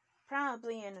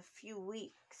 probably in a few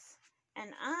weeks,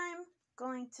 and I'm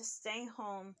going to stay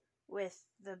home with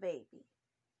the baby."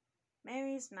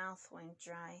 Mary's mouth went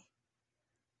dry.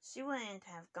 She wouldn't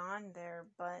have gone there,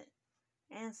 but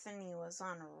Anthony was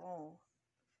on a roll.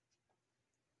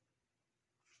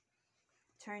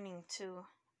 Turning to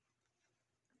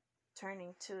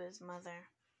his mother.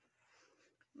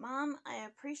 "Mom, I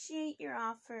appreciate your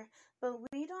offer, but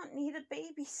we don't need a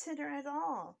babysitter at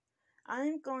all.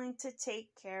 I'm going to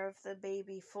take care of the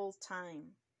baby full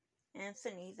time."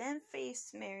 Anthony then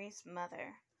faced Mary's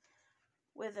mother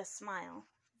with a smile.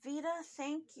 "Vita,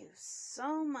 thank you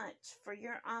so much for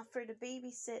your offer to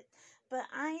babysit, but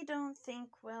I don't think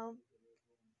we'll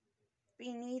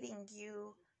be needing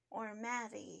you or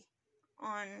Maddie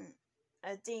on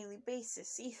a daily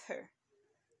basis either."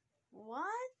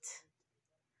 "What?"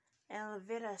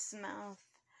 Elvira's mouth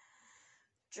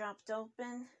dropped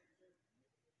open.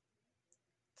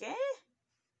 "¿Qué?"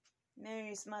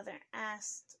 Mary's mother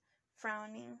asked,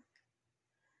 frowning.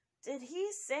 "Did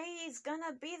he say he's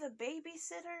gonna be the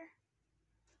babysitter?"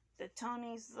 The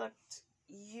Tonys looked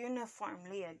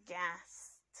uniformly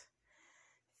aghast.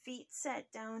 Feet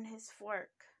set down his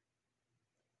fork.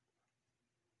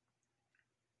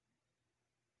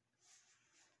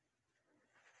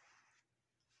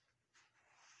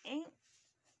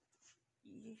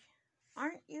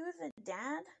 "Aren't you the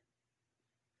dad?"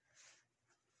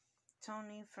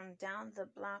 Tony from down the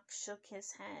block shook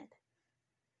his head.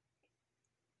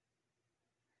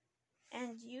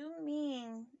 "And you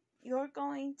mean you're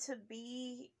going to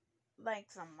be like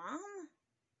the mom?"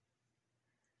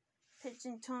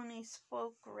 Pigeon Tony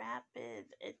spoke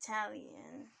rapid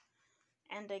Italian,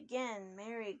 and again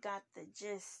Mary got the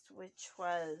gist, which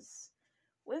was,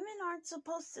 women aren't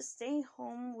supposed to stay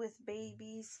home with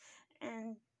babies,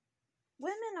 and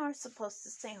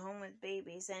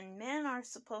men are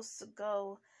supposed to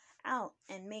go out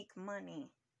and make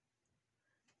money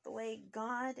the way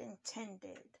God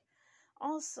intended.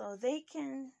 Also, they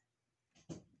can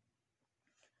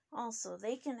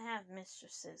have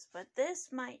mistresses, but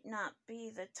this might not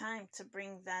be the time to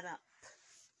bring that up.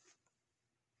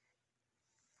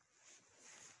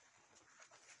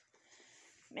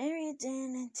 Mary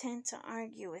didn't intend to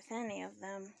argue with any of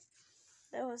them.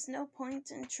 There was no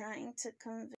point in trying to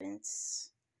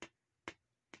convince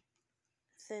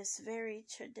this very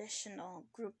traditional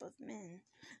group of men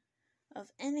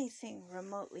of anything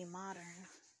remotely modern.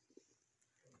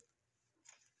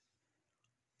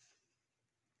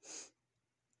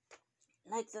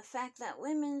 Like the fact that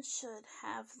women should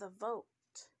have the vote.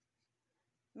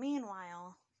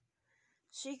 Meanwhile,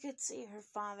 she could see her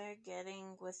father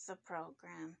getting with the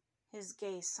program, his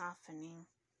gaze softening.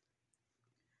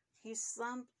 He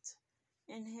slumped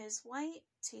in his white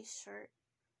t-shirt,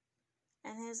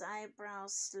 and his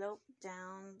eyebrows sloped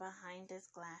down behind his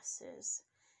glasses.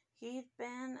 He'd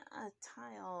been a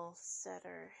tile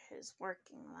setter his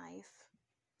working life,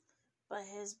 but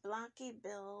his blocky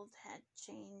build had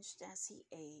changed as he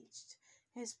aged,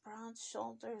 his broad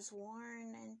shoulders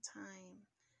worn in time,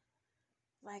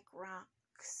 like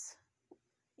rocks.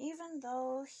 Even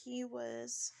though he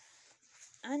was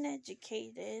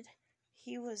uneducated,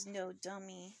 he was no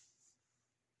dummy.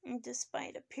 And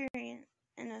despite appearances,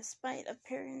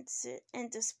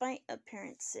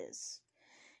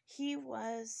 he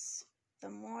was the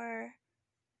more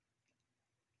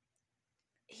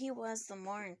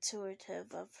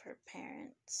intuitive of her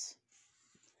parents.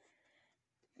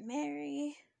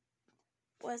 Mary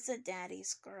was a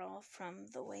daddy's girl from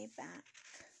the way back.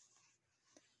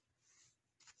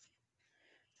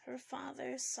 Her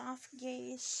father's soft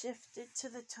gaze shifted to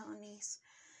the Tonys.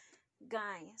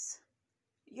 "Guys,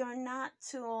 you're not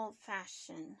too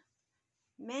old-fashioned.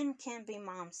 Men can be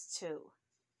moms too.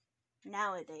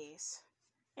 Nowadays.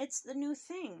 It's the new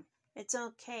thing. It's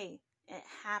okay. It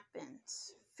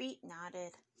happens." Feet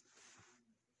nodded.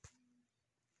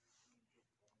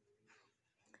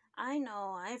 "I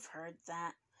know, I've heard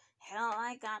that. Hell,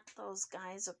 I got those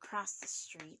guys across the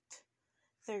street.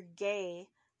 They're gay,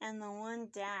 and the one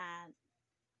dad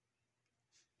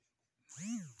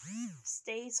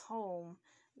stays home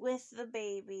with the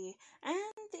baby,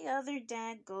 and the other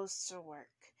dad goes to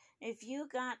work. If you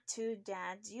got two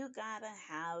dads, you gotta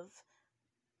have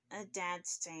a dad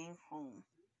staying home.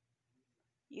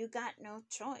 You got no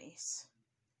choice."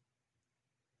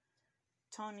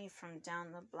 Tony from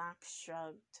down the block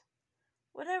shrugged.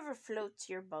 "Whatever floats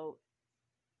your boat."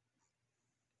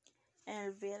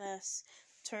 Elvira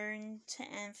turned to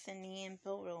Anthony in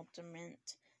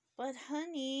bewilderment. But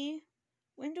honey,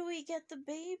 when do we get the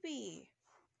baby?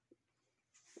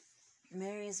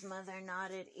 Mary's mother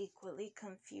nodded, equally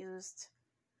confused.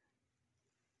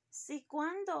 ¿Si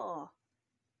cuándo,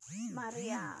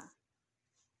 Maria?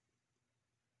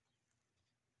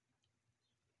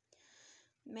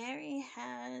 Mary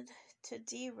had to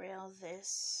derail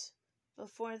this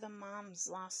before the moms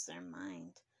lost their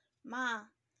mind. Ma,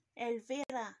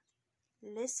 Elvira,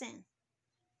 listen.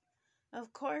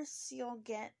 Of course you'll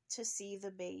get to see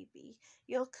the baby.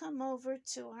 You'll come over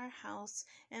to our house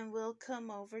and we'll come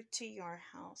over to your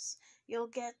house. You'll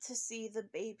get to see the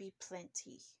baby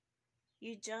plenty.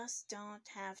 You just don't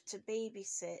have to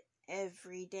babysit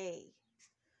every day.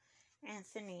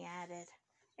 Anthony added,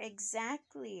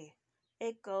 Exactly.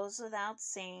 It goes without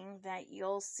saying that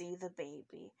you'll see the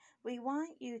baby. We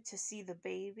want you to see the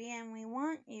baby and we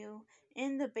want you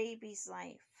in the baby's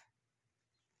life.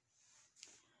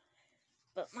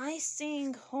 But my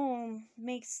staying home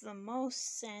makes the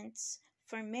most sense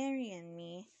for Mary and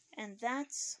me, and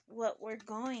that's what we're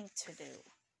going to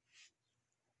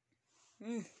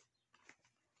do.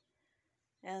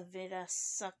 Elvira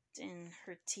sucked in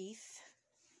her teeth.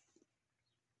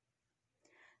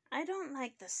 I don't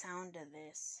like the sound of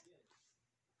this.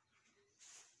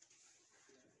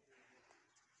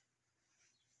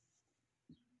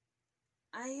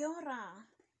 Ayora.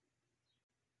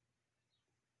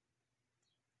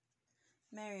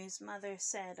 Mary's mother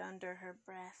said under her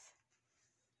breath.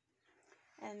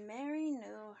 And Mary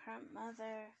knew her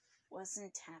mother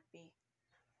wasn't happy.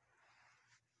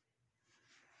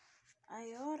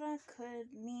 Ayora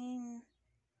could mean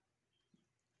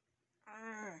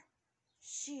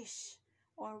sheesh,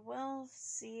 or we'll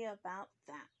see about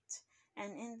that.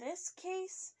 And in this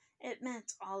case, it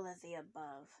meant all of the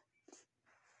above.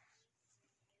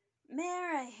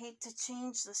 Mayor, I hate to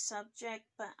change the subject,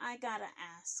 but I gotta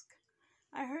ask.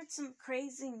 I heard some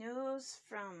crazy news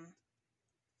from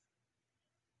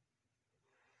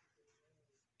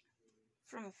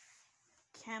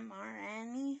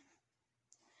Camarani.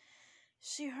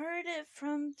 She heard it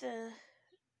from the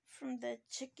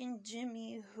chicken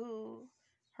Jimmy, who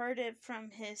heard it from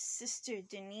his sister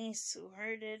Denise, who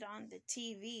heard it on the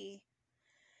TV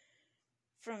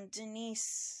from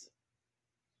Denise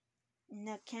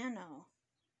Nakano.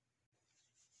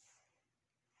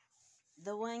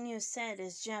 The one you said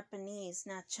is Japanese,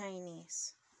 not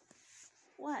Chinese.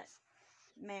 What?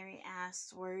 Mary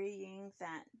asked, worrying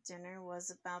that dinner was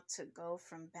about to go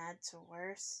from bad to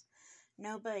worse.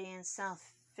 Nobody in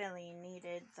South Philly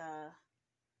needed the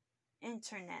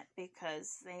internet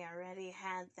because they already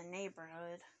had the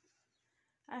neighborhood.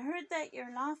 I heard that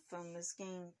your law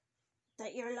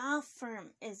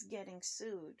firm is getting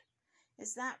sued.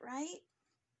 Is that right?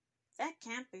 That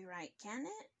can't be right, can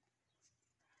it?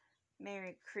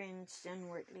 Mary cringed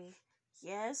inwardly.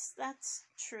 Yes, that's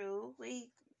true.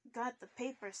 We got the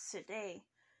papers today.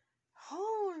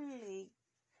 Holy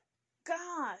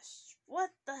gosh,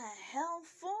 what the hell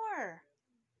for?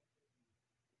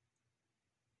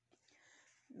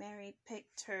 Mary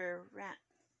picked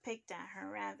at her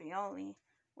ravioli.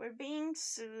 We're being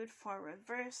sued for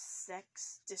reverse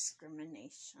sex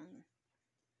discrimination.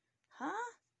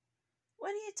 Huh?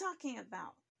 What are you talking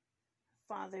about?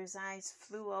 Father's eyes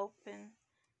flew open,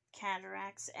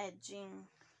 cataracts edging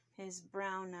his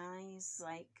brown eyes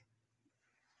like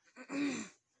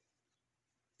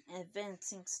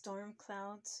advancing storm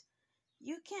clouds.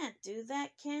 You can't do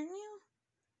that, can you?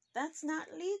 That's not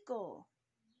legal.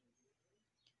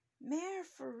 Mayor,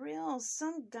 for real,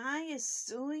 some guy is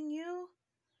suing you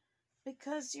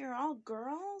because you're all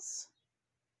girls?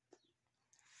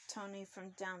 Tony from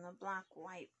down the block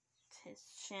wiped his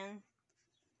chin.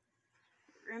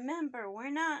 Remember, we're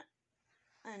not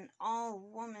an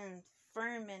all-woman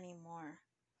firm anymore.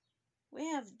 We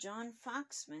have John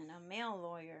Foxman, a male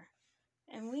lawyer,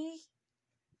 and we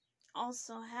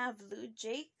also have Lou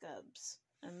Jacobs,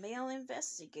 a male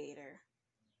investigator.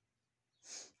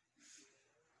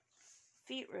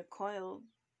 Feet recoiled,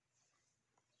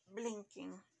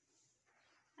 blinking.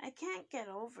 I can't get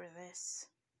over this.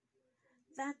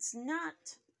 That's not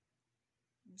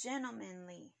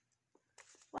gentlemanly.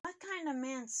 What kind of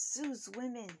man sues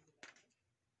women?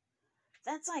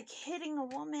 That's like hitting a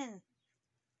woman.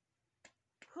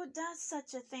 Who does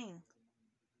such a thing?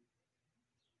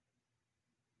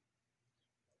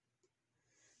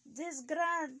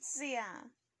 Disgrazia.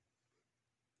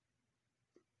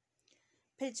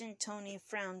 Pigeon Tony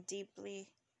frowned deeply,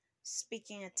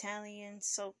 speaking Italian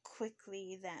so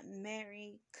quickly that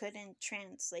Mary couldn't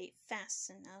translate fast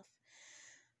enough.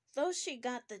 Though she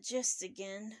got the gist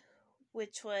again,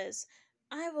 which was,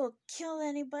 "I will kill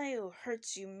anybody who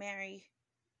hurts you, Mary."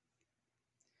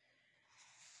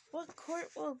 What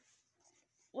court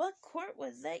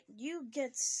would let you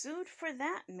get sued for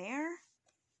that, Mayor?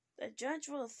 The judge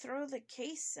will throw the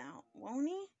case out, won't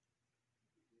he?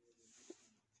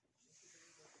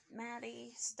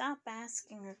 Maddie, stop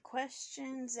asking her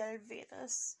questions.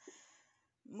 Elvira's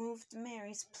moved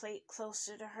Mary's plate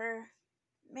closer to her.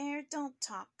 Mayor, don't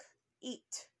talk.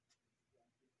 Eat.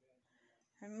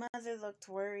 Her mother looked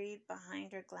worried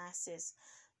behind her glasses.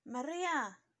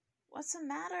 Maria, what's the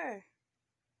matter?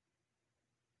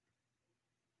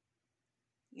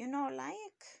 You know,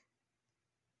 like?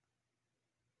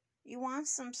 You want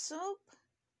some soup?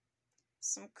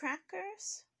 Some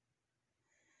crackers?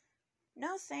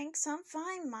 No thanks, I'm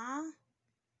fine, Ma,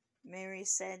 Mary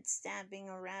said, stabbing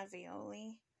a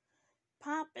ravioli.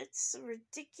 Pop, it's a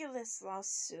ridiculous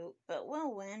lawsuit, but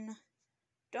we'll win.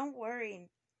 Don't worry,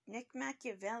 Nick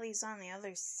Machiavelli's on the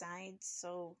other side,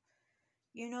 so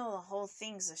you know the whole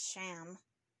thing's a sham.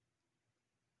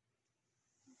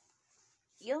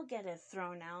 You'll get it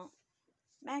thrown out.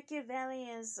 Machiavelli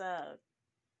is a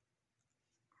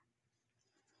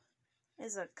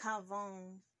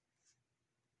cavone.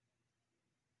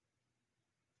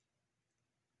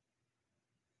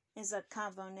 Is a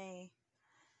cavone.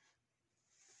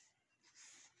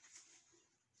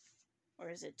 Or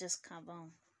is it just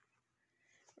cavone?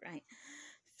 Right.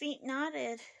 Feet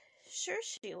nodded. Sure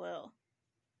she will.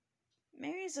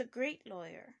 Mary's a great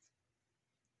lawyer.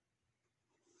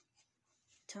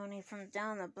 Tony from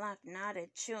down the block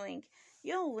nodded, chewing.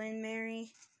 You'll win,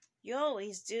 Mary. You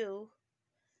always do.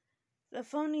 The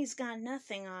phony's got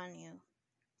nothing on you.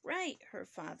 Right, her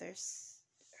father's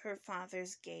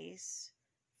gaze,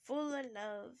 full of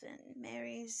love, and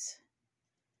Mary's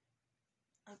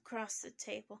across the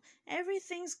table.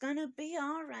 Everything's gonna be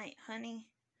all right, honey.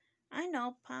 I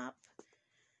know, Pop,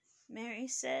 Mary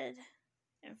said,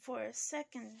 and for a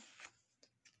second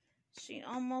she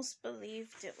almost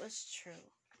believed it was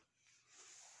true.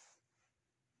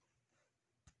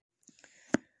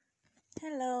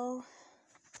 Hello,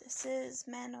 this is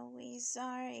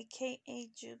Manowizar, aka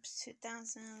Jubes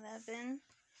 2011,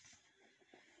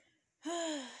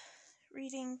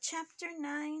 reading Chapter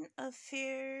 9 of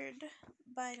Feared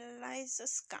by Liza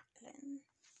Scottoline.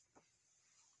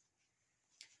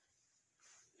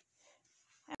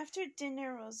 After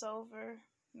dinner was over,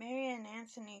 Mary and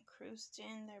Anthony cruised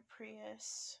in their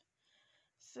Prius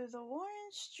through the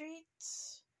Warren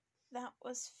streets that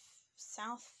was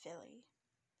South Philly.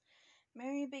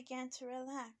 Mary began to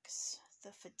relax,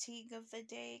 the fatigue of the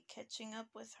day catching up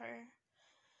with her.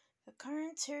 The car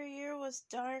interior was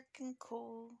dark and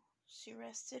cool. She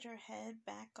rested her head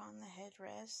back on the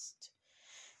headrest,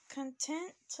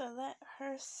 content to let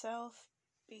herself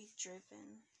be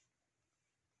driven.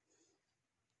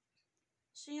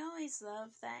 She always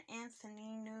loved that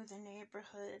Anthony knew the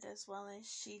neighborhood as well as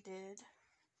she did,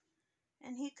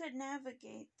 and he could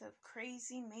navigate the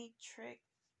crazy matrix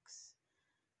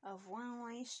of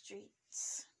one-way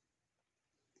streets.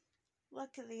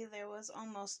 Luckily, there was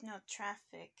almost no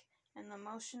traffic, and the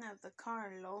motion of the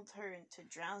car lulled her into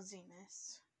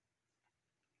drowsiness.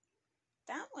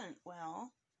 That went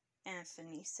well,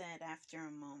 Anthony said after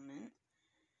a moment,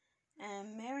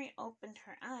 and Mary opened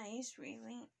her eyes,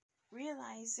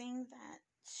 realizing that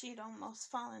she'd almost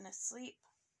fallen asleep.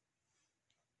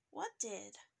 What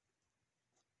did?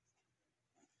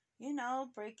 You know,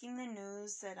 breaking the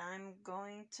news that I'm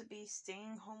going to be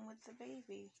staying home with the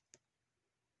baby.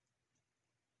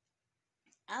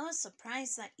 I was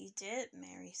surprised that you did,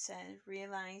 Mary said,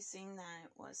 realizing that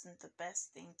it wasn't the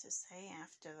best thing to say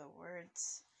after the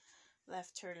words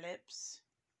left her lips.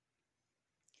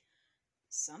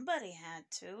 Somebody had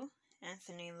to.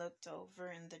 Anthony looked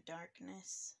over in the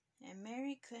darkness, and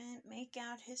Mary couldn't make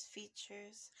out his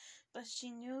features, but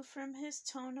she knew from his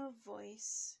tone of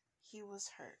voice he was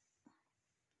hurt.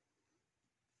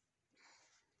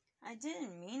 I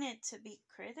didn't mean it to be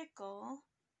critical.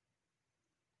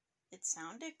 It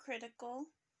sounded critical.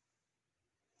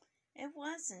 It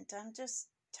wasn't. I'm just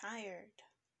tired.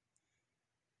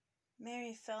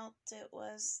 Mary felt it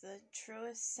was the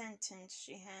truest sentence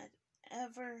she had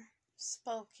ever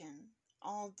spoken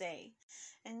all day,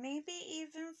 and maybe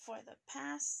even for the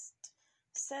past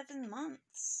 7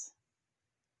 months.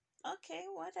 Okay,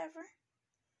 whatever.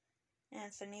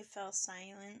 Anthony fell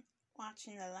silent,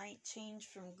 watching the light change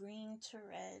from green to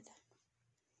red.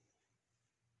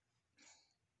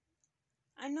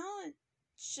 I know it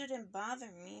shouldn't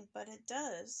bother me, but it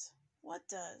does. What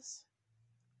does?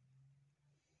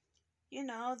 You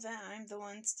know that I'm the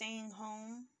one staying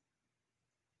home.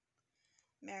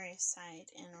 Mary sighed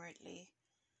inwardly.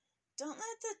 Don't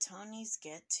let the Tonys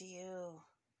get to you.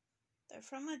 They're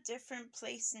from a different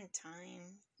place in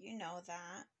time. You know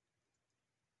that.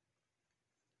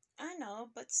 I know,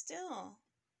 but still.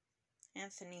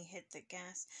 Anthony hit the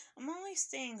gas. I'm only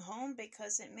staying home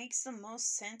because it makes the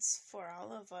most sense for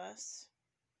all of us.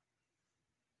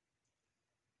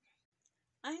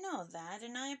 I know that,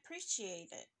 and I appreciate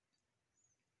it.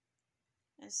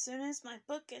 As soon as my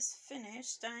book is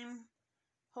finished, I'm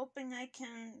hoping I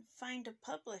can find a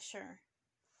publisher.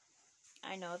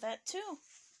 I know that too.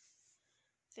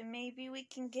 Then maybe we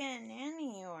can get a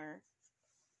nanny or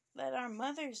let our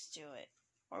mothers do it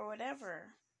or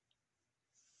whatever.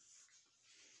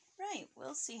 Right,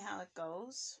 we'll see how it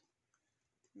goes.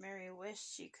 Mary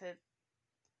wished she could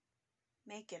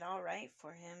make it all right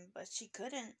for him, but she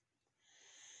couldn't.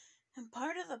 And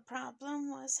part of the problem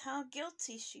was how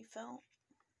guilty she felt.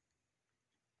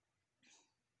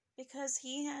 Because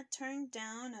he had turned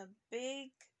down a big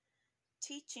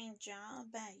teaching job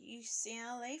at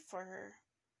UCLA for her.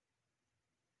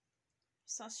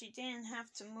 So she didn't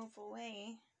have to move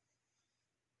away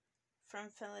from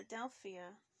Philadelphia.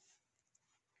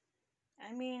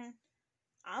 I mean,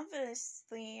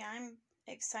 obviously I'm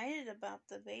excited about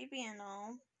the baby and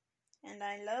all, and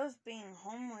I love being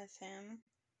home with him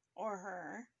or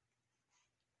her.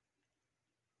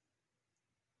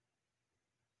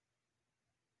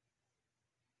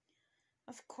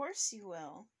 Of course you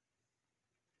will.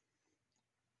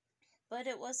 But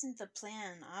it wasn't the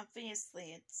plan.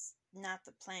 Obviously, it's not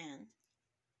the plan.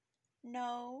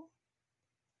 No.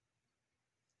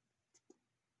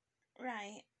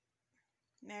 Right.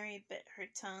 Mary bit her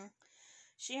tongue.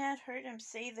 She had heard him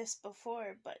say this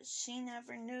before, but she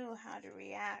never knew how to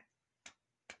react.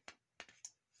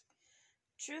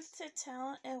 Truth to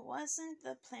tell, it wasn't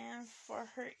the plan for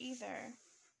her either.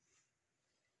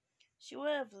 She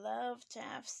would have loved to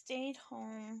have stayed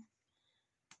home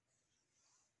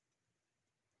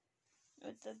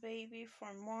with the baby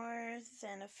for more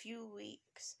than a few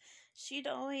weeks. She'd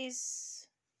always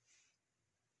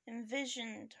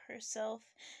envisioned herself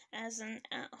as an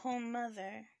at-home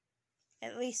mother,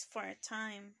 at least for a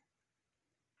time.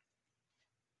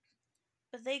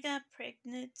 But they got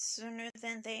pregnant sooner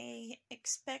than they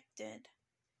expected,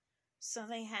 so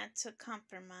they had to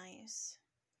compromise.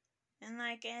 And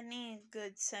like any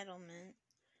good settlement,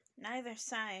 neither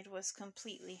side was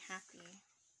completely happy.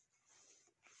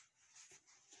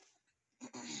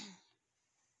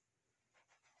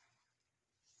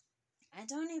 I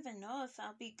don't even know if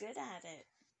I'll be good at it.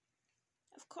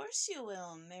 Of course you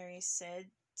will, Mary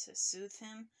said to soothe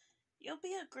him. You'll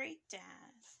be a great dad.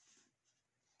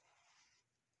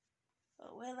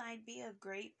 But will I be a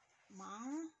great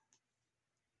mom?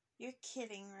 You're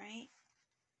kidding, right?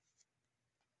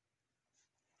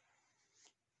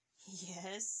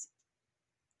 Yes,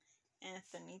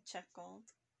 Anthony chuckled.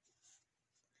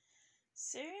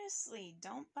 Seriously,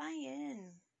 don't buy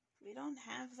in. We don't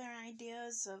have their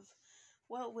ideas of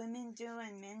what women do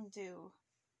and men do.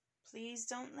 Please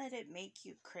don't let it make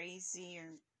you crazy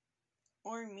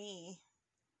or me.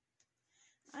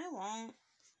 I won't.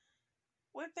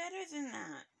 We're better than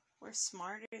that. We're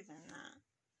smarter than that.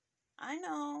 I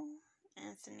know,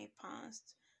 Anthony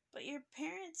paused, but your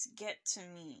parents get to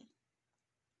me.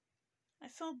 I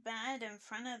feel bad in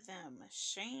front of them,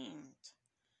 ashamed.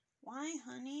 Why,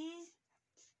 honey?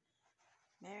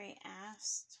 Mary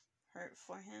asked, hurt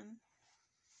for him.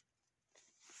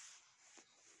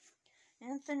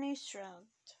 Anthony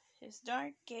shrugged, his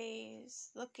dark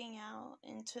gaze looking out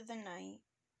into the night.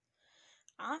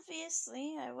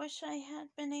 Obviously, I wish I had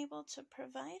been able to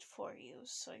provide for you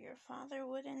so your father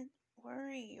wouldn't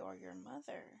worry or your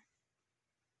mother.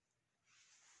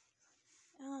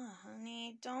 Oh,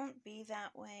 honey, don't be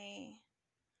that way.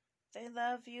 They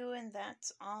love you and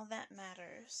that's all that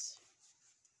matters.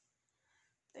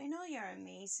 They know you're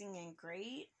amazing and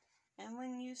great, and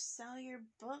when you sell your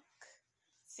book,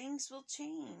 things will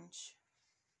change.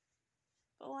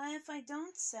 But what if I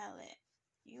don't sell it?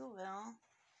 You will.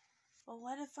 But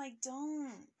what if I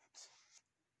don't?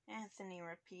 Anthony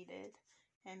repeated,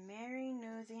 and Mary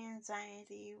knew the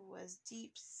anxiety was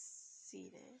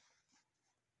deep-seated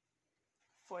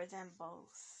for them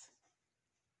both.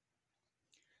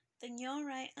 Then you'll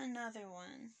write another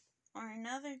one, or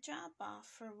another job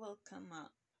offer will come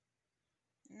up.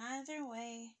 And either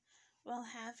way, we'll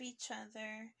have each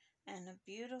other and a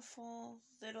beautiful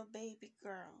little baby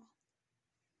girl.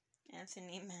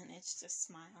 Anthony managed to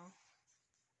smile.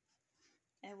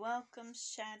 A welcome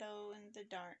shadow in the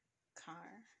dark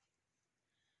car.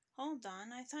 Hold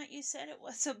on, I thought you said it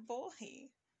was a boy.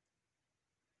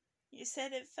 You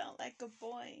said it felt like a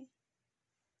boy.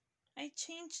 I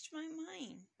changed my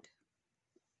mind.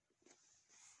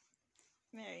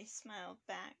 Mary smiled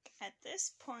back. At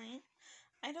this point,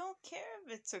 I don't care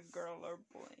if it's a girl or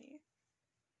boy.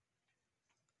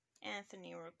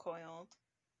 Anthony recoiled.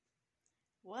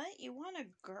 What? You want a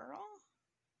girl?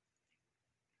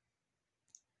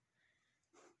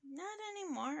 Not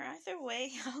anymore. Either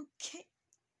way,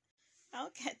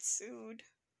 I'll get sued.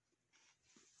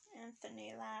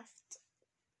 Anthony laughed.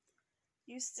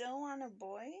 You still want a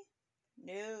boy?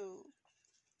 No.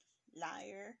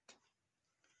 Liar.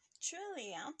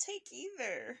 Truly, I'll take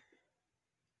either.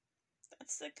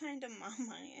 That's the kind of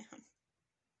mom I am.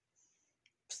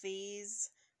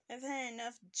 Please, I've had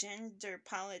enough gender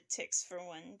politics for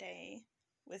one day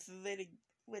with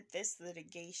this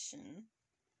litigation.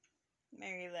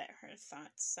 Mary let her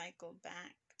thoughts cycle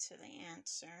back to the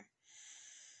answer,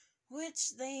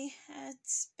 which they had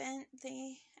spent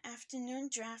the afternoon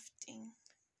drafting.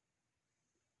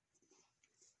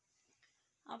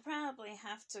 I'll probably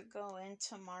have to go in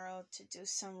tomorrow to do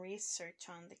some research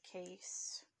on the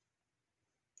case.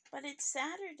 But it's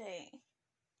Saturday.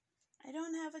 I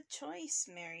don't have a choice,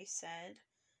 Mary said,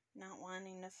 not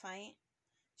wanting to fight.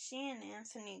 She and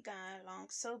Anthony got along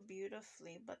so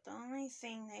beautifully, but the only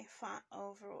thing they fought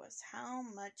over was how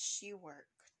much she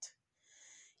worked.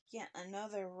 Yet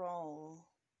another role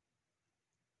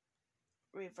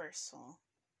reversal.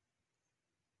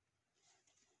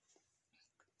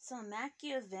 So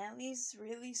Machiavelli's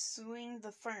really suing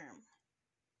the firm.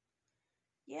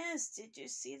 Yes, did you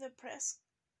see the press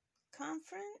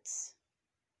conference?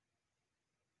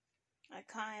 I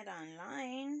caught it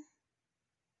online.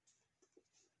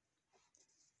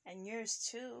 And yours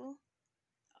too.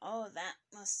 Oh, that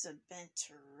must have been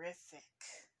terrific.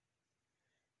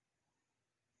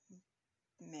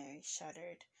 Mary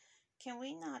shuddered. Can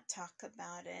we not talk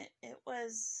about it? It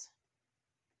was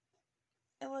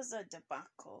a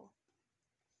debacle.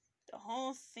 The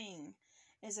whole thing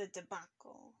is a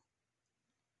debacle.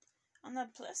 On the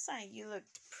plus side, you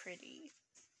looked pretty.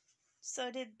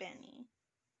 So did Benny.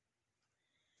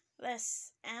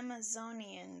 Less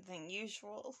Amazonian than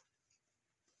usual.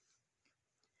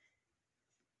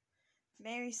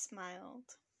 Mary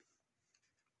smiled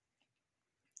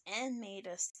and made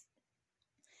us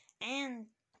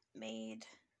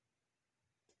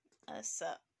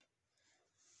up.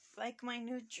 Like my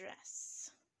new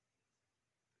dress.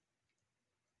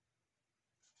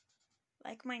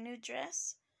 Like my new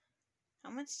dress?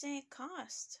 How much did it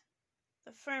cost?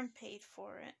 The firm paid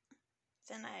for it.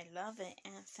 Then I love it,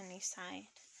 Anthony sighed.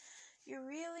 You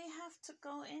really have to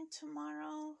go in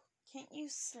tomorrow? Can't you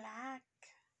slack?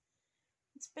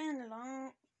 It's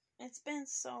been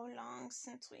so long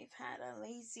since we've had a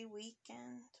lazy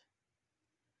weekend.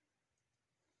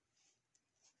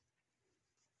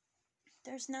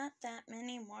 There's not that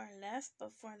many more left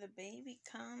before the baby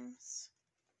comes.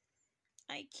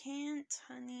 I can't,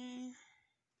 honey.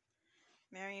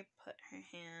 Mary put her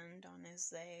hand on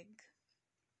his leg.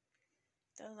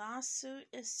 The lawsuit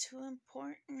is too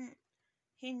important.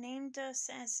 He named us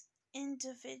as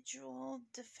individual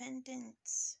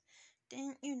defendants.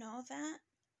 Didn't you know that?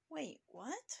 Wait,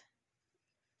 what?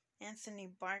 Anthony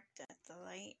barked at the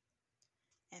light,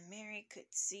 and Mary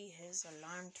could see his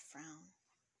alarmed frown.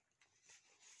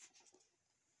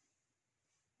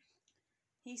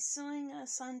 He's suing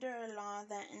us under a law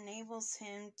that enables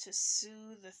him to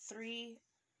sue the 3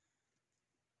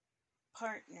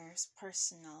 partners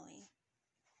personally.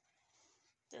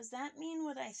 Does that mean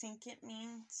what I think it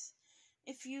means?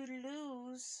 If you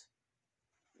lose,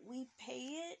 we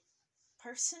pay it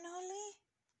personally?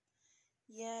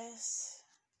 Yes,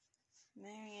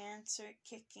 Mary answered,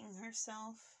 kicking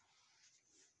herself.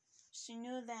 She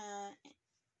knew that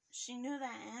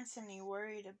Anthony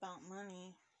worried about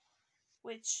money,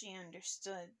 which she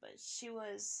understood, but she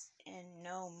was in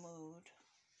no mood.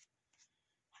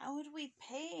 How would we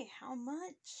pay? How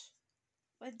much?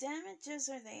 What damages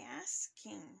are they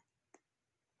asking?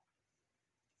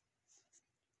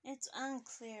 It's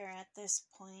unclear at this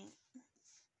point.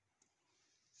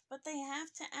 But they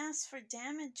have to ask for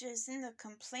damages in the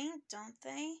complaint, don't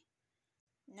they?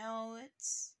 No,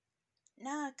 it's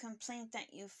not a complaint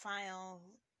that you file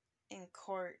in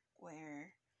court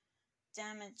where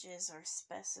damages are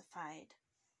specified.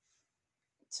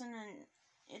 It's an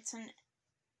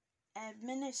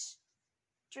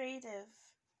administrative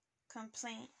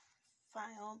complaint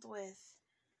filed with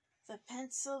the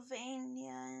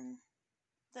Pennsylvania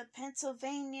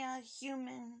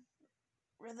Human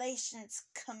Relations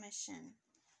Commission.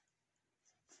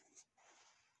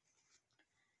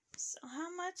 So how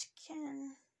much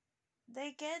can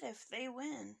they get if they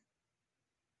win?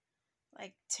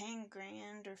 like 10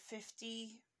 grand or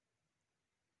 50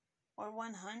 or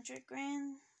 100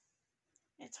 grand?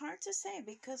 It's hard to say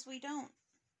because we don't.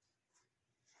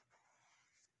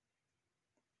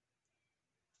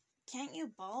 Can't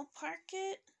you ballpark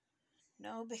it?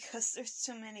 No, because there's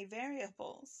too many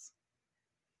variables.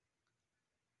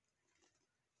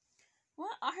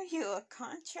 What are you, a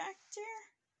contractor?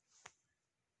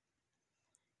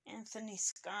 Anthony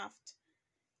scoffed.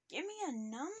 Give me a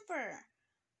number.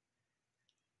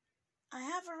 I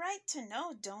have a right to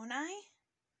know, don't I?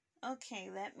 Okay,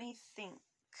 let me think.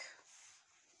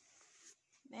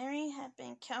 Mary had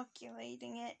been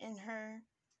calculating it in her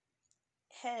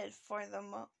head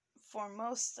for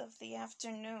most of the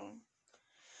afternoon.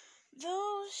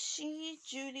 Though she,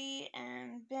 Judy,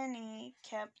 and Benny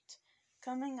kept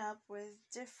coming up with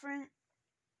different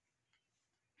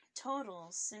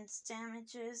totals since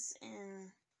damages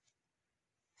and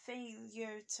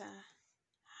failure to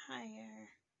hire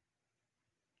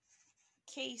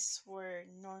case were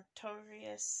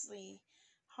notoriously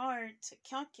hard to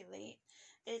calculate.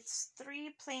 It's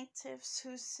 3 plaintiffs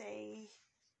who say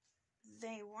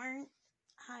they weren't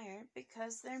hired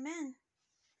because they're men.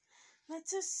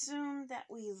 Let's assume that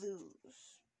we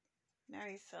lose.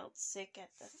 Mary felt sick at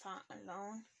the thought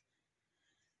alone.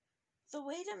 The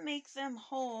way to make them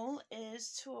whole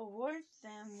is to award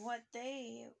them what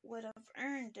they would have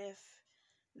earned if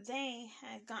they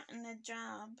had gotten a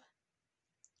job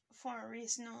for a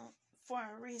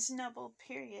reasonable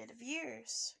period of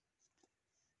years.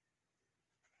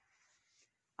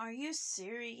 Are you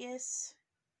serious?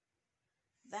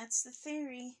 That's the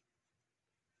theory.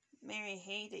 Mary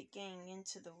hated getting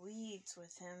into the weeds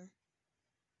with him.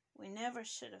 We never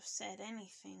should have said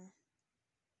anything.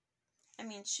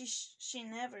 She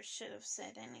never should have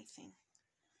said anything.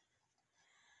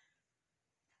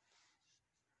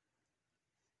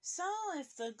 So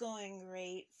if the going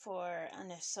rate for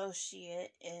an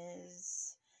associate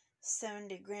is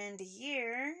 70 grand a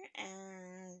year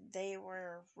and they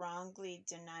were wrongly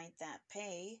denied that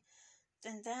pay,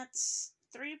 then that's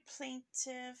 3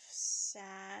 plaintiffs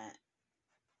at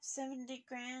 70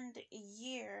 grand a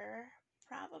year,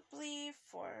 probably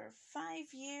for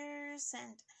 5 years.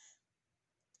 And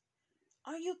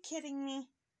are you kidding me?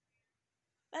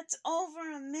 That's over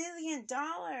 $1 million.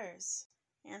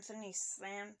 Anthony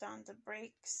slammed on the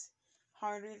brakes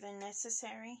harder than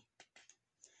necessary.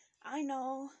 I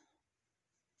know.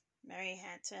 Mary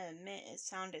had to admit it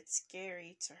sounded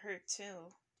scary to her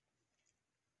too.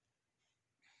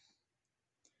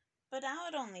 But I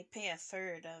would only pay a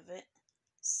third of it.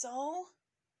 So,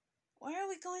 where are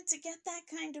we going to get that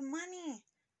kind of money?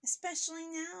 Especially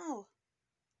now.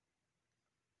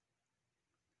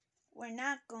 We're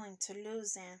not going to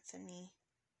lose, Anthony.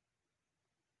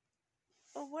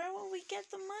 But where will we get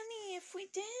the money if we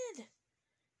did?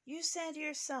 You said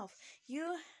yourself,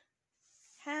 you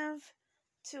have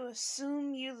to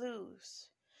assume you lose.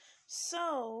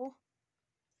 So,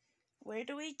 where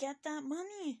do we get that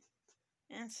money?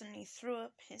 Anthony threw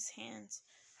up his hands.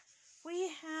 We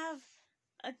have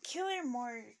a killer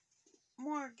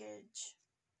mortgage.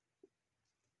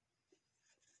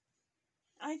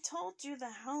 I told you the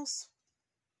house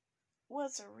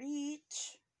was a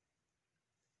reach.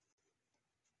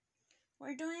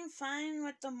 We're doing fine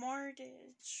with the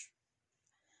mortgage.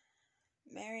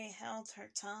 Mary held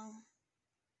her tongue.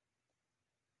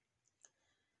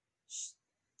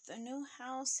 The new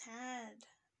house had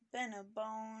been a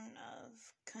bone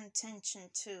of contention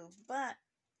too, but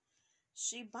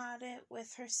she bought it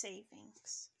with her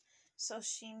savings. So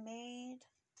she made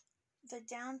the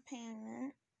down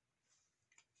payment.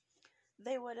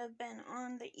 They would have been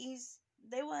on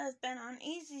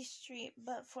Easy Street,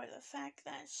 but for the fact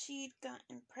that she'd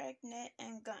gotten pregnant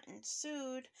and gotten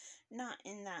sued, not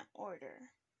in that order.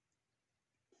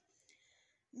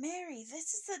 Mary,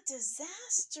 this is a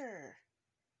disaster.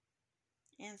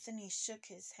 Anthony shook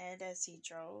his head as he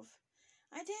drove.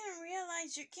 I didn't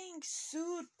realize you're getting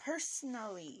sued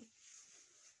personally.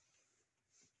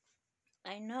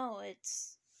 I know,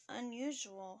 it's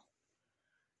unusual.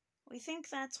 We think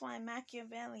that's why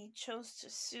Machiavelli chose to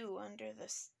sue under the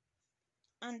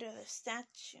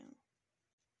statute.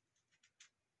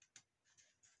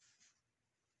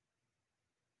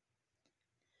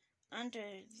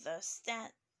 Under the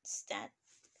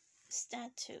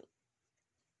statute.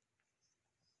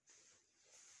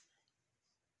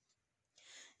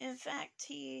 In fact,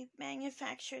 he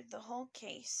manufactured the whole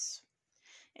case.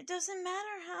 It doesn't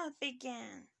matter how it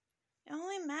began. It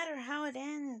only matters how it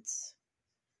ends.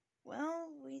 Well,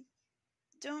 we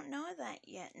don't know that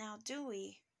yet now, do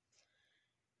we?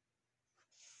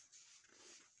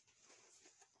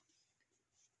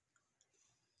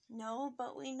 No,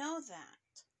 but we know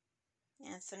that,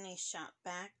 Anthony shot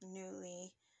back,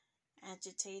 newly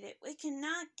agitated. We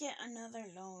cannot get another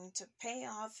loan to pay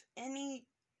off any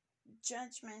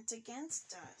judgment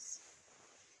against us.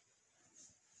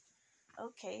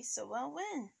 Okay, so I'll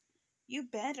win. You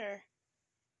better.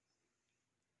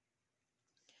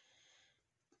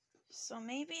 So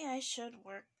maybe I should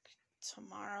work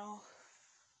tomorrow,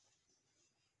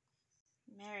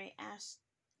 Mary asked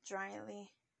dryly.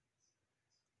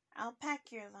 I'll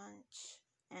pack your lunch,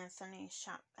 Anthony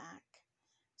shot back.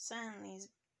 Suddenly,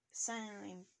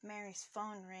 Mary's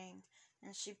phone rang,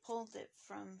 and she pulled it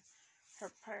from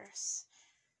her purse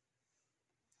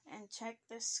and checked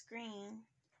the screen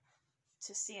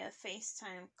to see a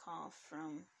FaceTime call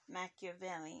from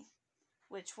Machiavelli,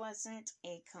 which wasn't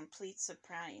a complete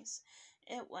surprise.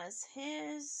 It was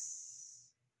his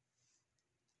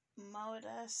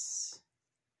modus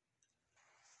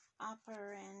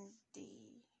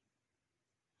operandi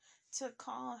to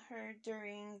call her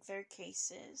during their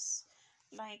cases,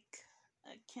 like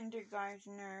a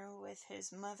kindergartner with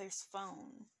his mother's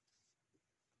phone.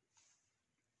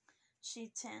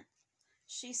 She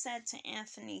said to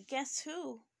Anthony, "Guess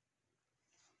who?"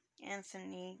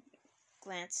 Anthony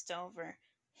glanced over.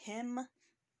 Him?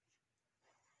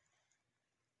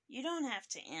 You don't have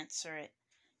to answer it.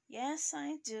 Yes,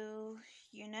 I do.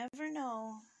 You never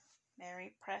know.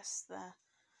 Mary pressed the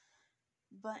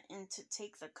button to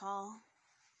take the call,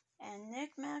 and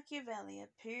Nick Machiavelli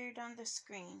appeared on the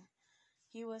screen.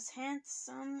 He was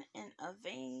handsome in a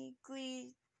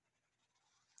vaguely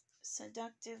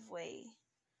seductive way,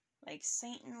 like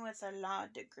Satan with a law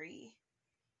degree.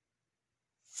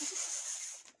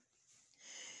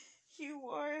 He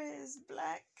wore his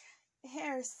black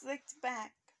hair slicked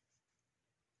back,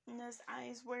 and his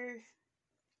eyes were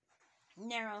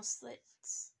narrow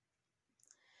slits,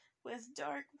 with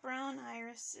dark brown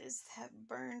irises that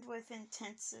burned with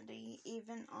intensity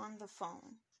even on the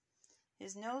phone.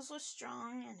 His nose was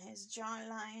strong, and his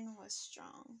jawline was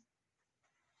strong.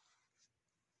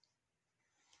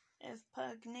 If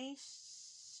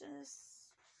pugnacious.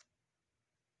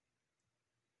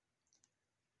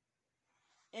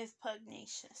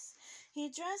 He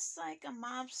dressed like a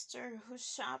mobster who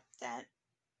shopped at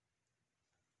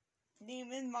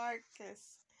Neiman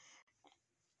Marcus.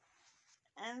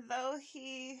 And though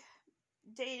he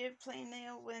dated plain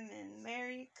male women,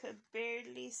 Mary could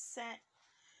barely set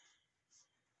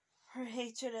her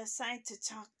hatred aside to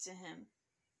talk to him.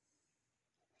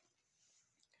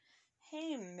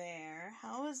 Hey, Mare,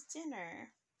 how was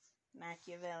dinner?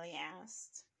 Machiavelli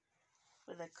asked,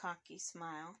 with a cocky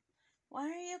smile. Why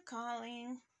are you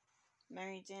calling?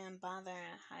 Mary didn't bother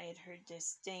to hide her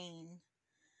disdain.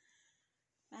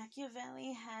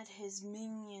 Machiavelli had his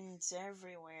minions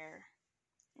everywhere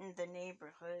in the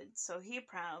neighborhood, so he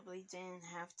probably didn't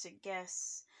have to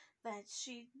guess that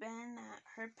she'd been at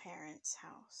her parents'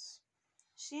 house.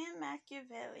 She and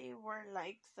Machiavelli were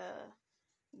like the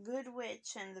good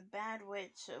witch and the bad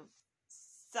witch of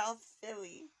South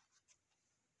Philly.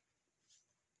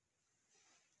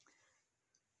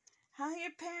 How are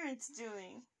your parents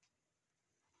doing?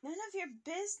 None of your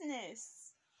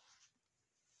business.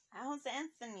 How's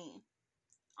Anthony?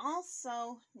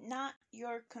 Also, not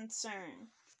your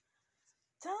concern.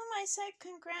 Tell him I said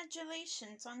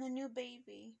congratulations on the new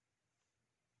baby.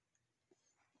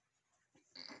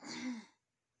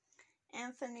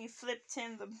 Anthony flipped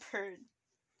him the bird,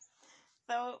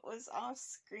 though it was off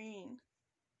screen.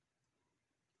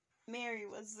 Mary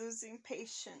was losing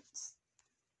patience.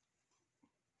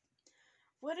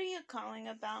 What are you calling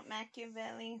about,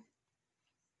 Machiavelli?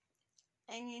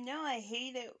 And you know I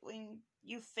hate it when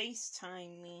you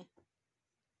FaceTime me.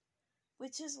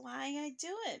 Which is why I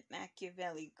do it,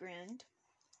 Machiavelli grinned.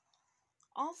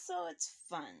 Also, it's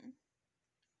fun.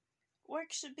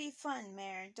 Work should be fun,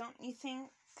 Mare, don't you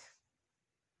think?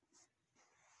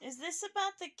 Is this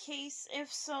about the case?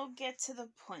 If so, get to the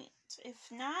point.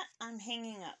 If not, I'm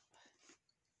hanging up.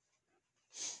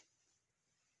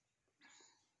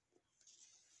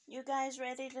 You guys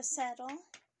ready to settle?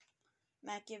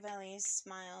 Machiavelli's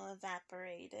smile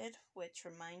evaporated, which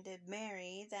reminded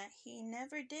Mary that he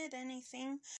never did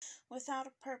anything without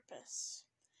a purpose.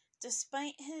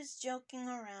 Despite his joking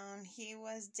around, he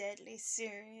was deadly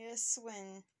serious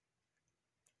when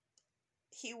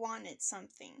he wanted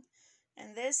something,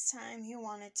 and this time he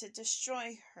wanted to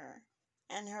destroy her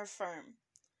and her firm.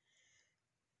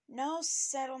 No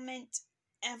settlement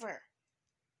ever.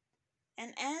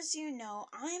 And as you know,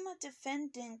 I'm a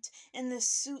defendant in the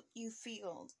suit you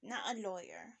field, not a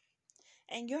lawyer.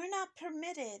 And you're not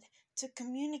permitted to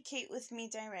communicate with me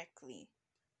directly.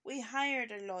 We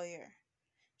hired a lawyer.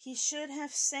 He should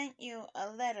have sent you a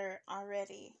letter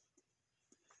already.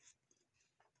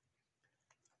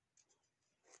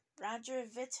 Roger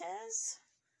Vitez?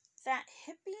 That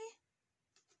hippie?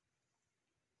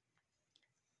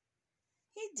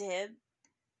 He did,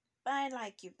 but I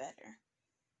like you better.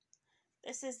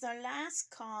 This is the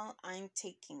last call I'm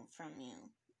taking from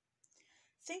you.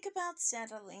 Think about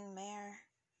settling, Mayor.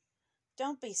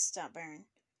 Don't be stubborn.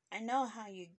 I know how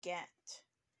you get.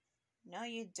 No,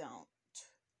 you don't.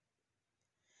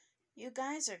 You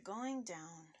guys are going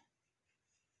down.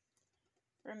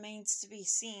 Remains to be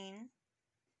seen,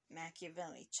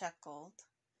 Machiavelli chuckled.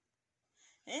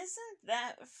 Isn't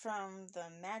that from the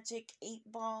Magic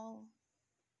 8-Ball?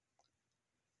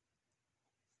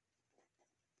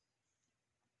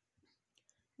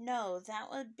 No, that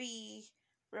would be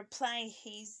reply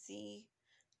hazy,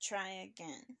 try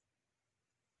again.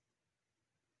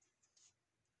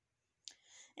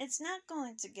 It's not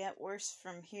going to get worse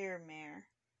from here, Mayor.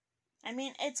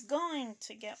 It's going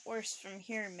to get worse from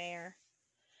here, Mayor.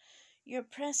 Your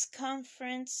press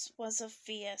conference was a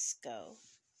fiasco.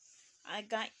 I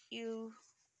got you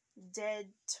dead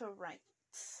to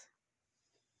rights.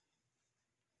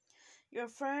 Your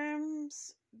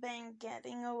firm's been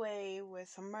getting away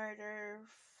with murder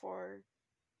for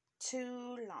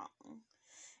too long.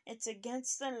 It's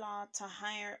against the law to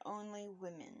hire only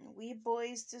women. We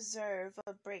boys deserve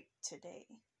a break today.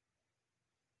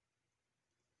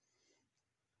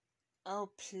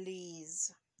 Oh,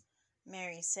 please,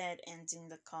 Mary said, ending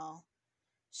the call.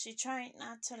 She tried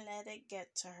not to let it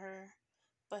get to her,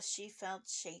 but she felt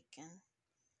shaken.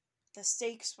 The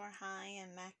stakes were high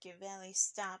and Machiavelli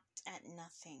stopped at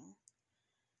nothing.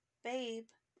 Babe,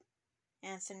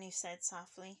 Anthony said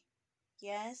softly.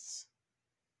 Yes?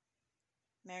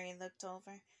 Mary looked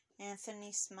over.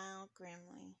 Anthony smiled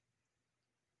grimly.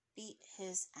 Beat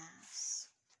his ass.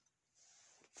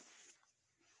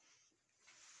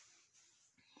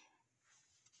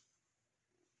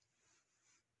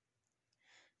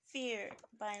 Fear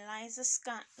by Liza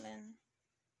Scottoline.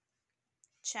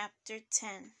 Chapter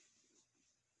 10.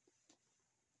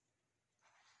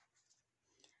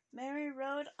 Mary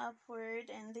rode upward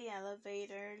in the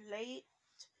elevator late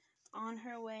on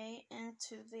her way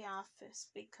into the office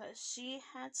because she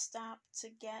had stopped to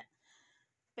get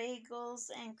bagels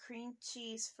and cream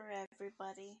cheese for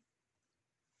everybody.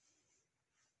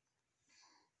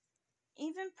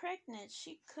 Even pregnant,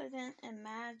 she couldn't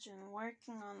imagine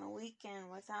working on the weekend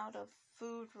without a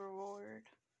food reward.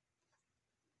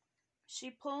 She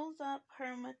pulled up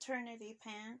her maternity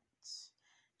pants,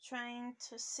 trying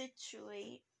to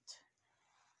situate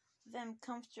them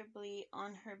comfortably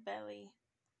on her belly.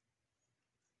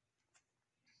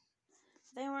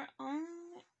 They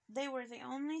were the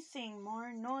only thing more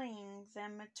annoying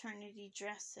than maternity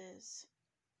dresses.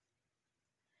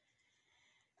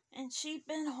 And she'd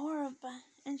been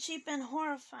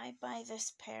horrified by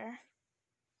this pair.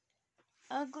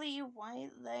 Ugly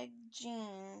white-legged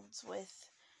jeans with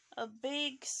a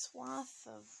big swath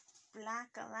of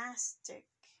black elastic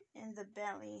in the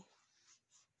belly,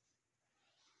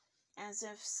 as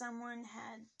if someone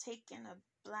had taken a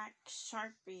black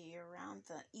Sharpie around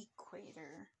the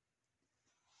equator.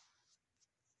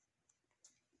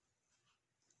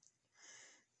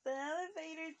 The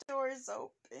elevator doors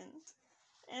opened,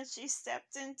 and she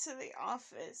stepped into the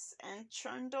office and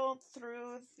trundled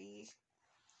through the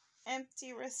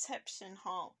empty reception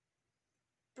hall,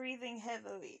 breathing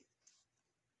heavily.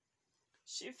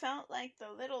 She felt like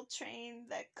the little train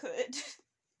that could,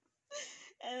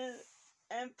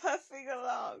 and puffing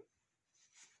along.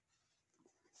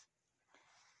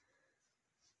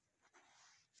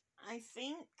 I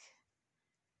think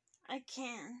I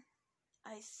can.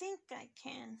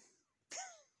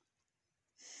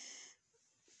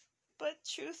 But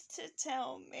truth to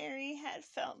tell, Mary had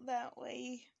felt that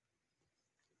way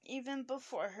even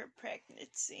before her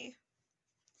pregnancy.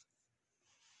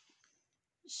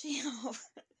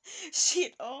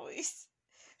 She'd always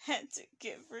had to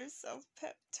give herself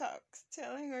pep talks,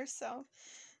 telling herself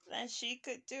that she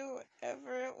could do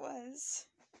whatever it was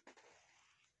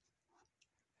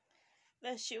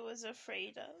that she was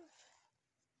afraid of.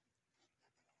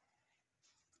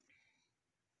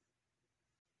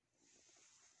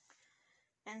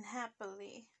 And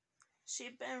happily,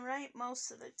 she'd been right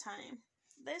most of the time.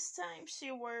 This time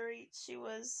she worried she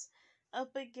was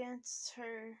up against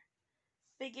her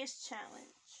biggest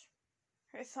challenge.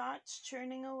 Her thoughts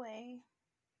churning away,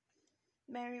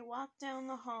 Mary walked down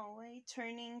the hallway,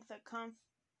 turning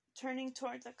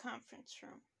toward the conference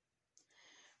room,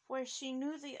 where she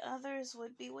knew the others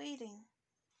would be waiting.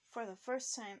 For the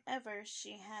first time ever,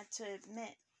 she had to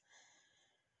admit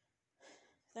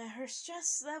that her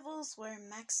stress levels were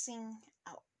maxing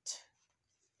out.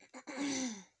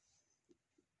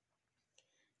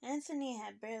 Anthony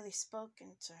had barely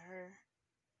spoken to her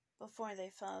before they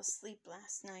fell asleep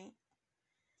last night,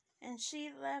 and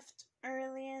she left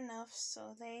early enough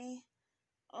so they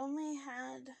only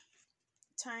had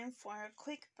time for a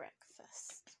quick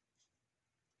breakfast.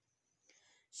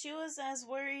 She was as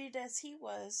worried as he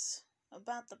was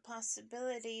about the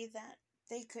possibility that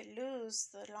they could lose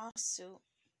the lawsuit,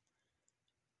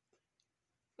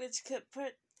 which could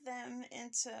put them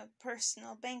into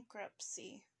personal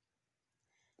bankruptcy.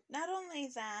 Not only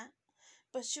that,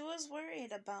 but she was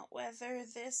worried about whether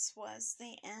this was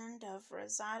the end of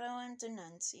Rosato and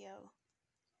D'Annunzio.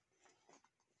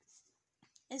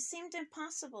 It seemed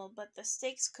impossible, but the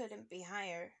stakes couldn't be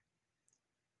higher.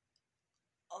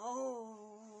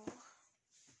 Oh,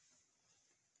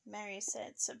 Mary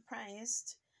said,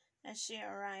 surprised, as she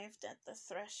arrived at the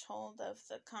threshold of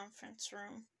the conference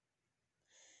room.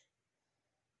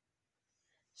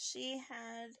 She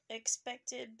had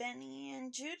expected Benny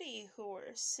and Judy, who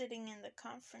were sitting in the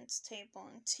conference table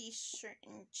in t-shirt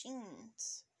and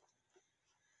jeans.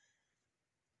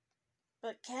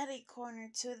 But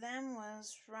catty-corner to them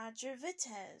was Roger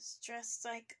Vitez, dressed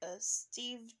like a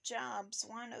Steve Jobs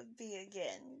wannabe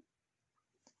again.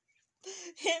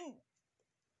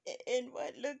 In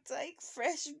what looked like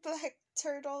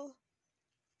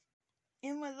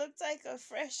a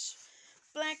fresh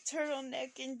black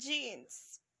turtleneck and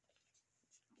jeans.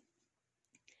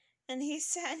 And he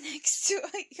sat next to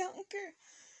a younger,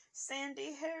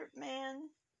 sandy-haired man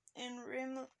in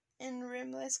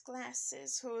rimless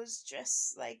glasses who was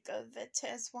dressed like a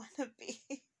Vitez wannabe.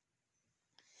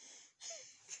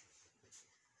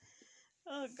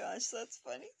 Oh gosh, that's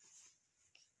funny.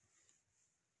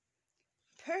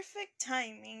 Perfect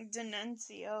timing,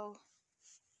 D'Annunzio.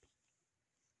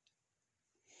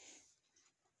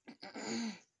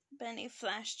 Benny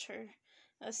flashed her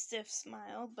a stiff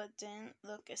smile, but didn't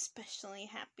look especially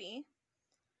happy.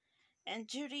 And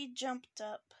Judy jumped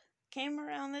up, came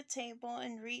around the table,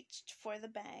 and reached for the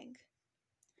bag.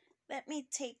 "Let me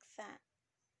take that."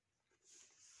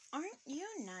 "Aren't you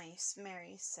nice?"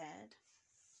 Mary said,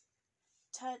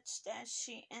 touched as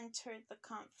she entered the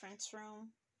conference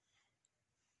room.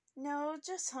 "No,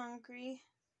 just hungry.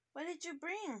 What did you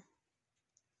bring?"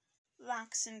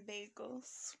 "Lox and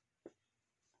bagels."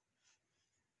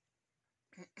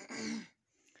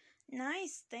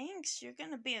 "Nice, thanks. You're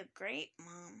gonna be a great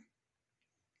mom."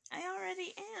 "I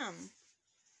already am."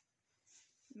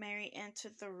 Mary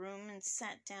entered the room and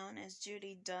sat down as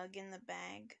Judy dug in the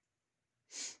bag.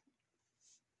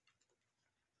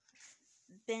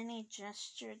 Benny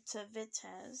gestured to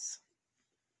Vitez.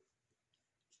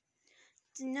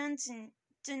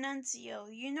 "D'Annunzio,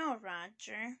 you know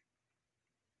Roger.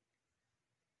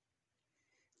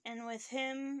 And with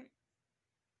him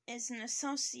is an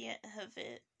associate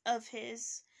of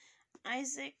his,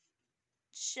 Isaac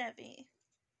Chevy.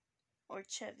 Or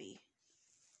Chevy.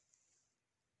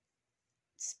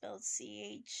 It's spelled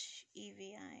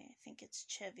Chevi. I think it's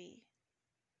Chevy.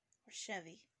 Or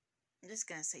Chevy. I'm just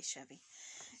gonna say Chevy.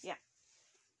 Yeah.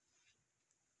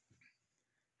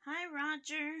 "Hi,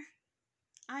 Roger.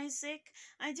 Isaac,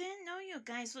 I didn't know you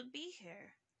guys would be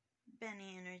here,"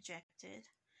 Benny interjected.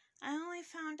 "I only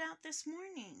found out this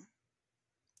morning."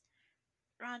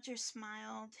 Roger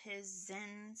smiled his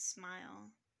zen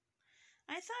smile.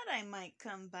 "I thought I might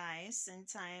come by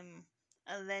since I'm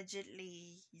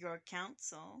allegedly your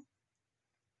counsel."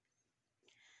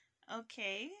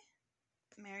 "Okay,"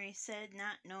 Mary said,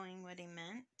 not knowing what he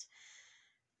meant.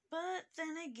 But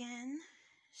then again,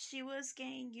 she was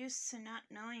getting used to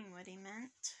not knowing what he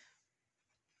meant.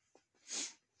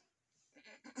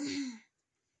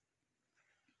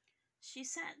 She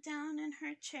sat down in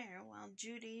her chair while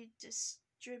Judy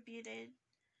distributed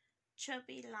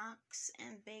chubby lox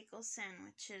and bagel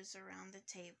sandwiches around the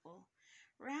table,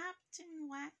 wrapped in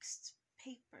waxed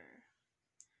paper.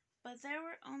 But there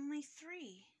were only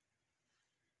 3.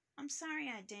 "I'm sorry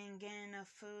I didn't get enough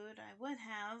food. I would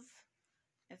have,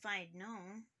 if I'd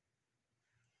known."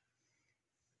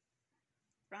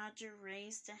 Roger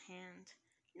raised a hand.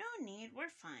 "No need, we're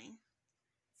fine."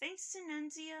 "Thanks,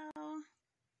 D'Annunzio."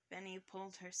 Benny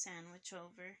pulled her sandwich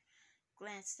over,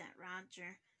 glanced at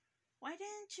Roger. "Why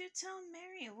didn't you tell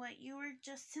Mary what you were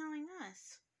just telling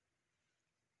us?"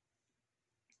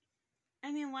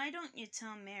 Why don't you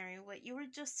tell Mary what you were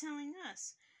just telling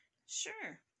us?"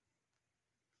 "Sure."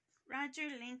 Roger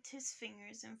linked his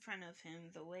fingers in front of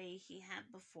him the way he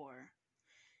had before,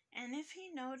 and if he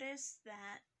noticed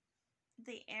that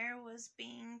the air was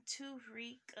being too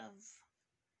reek of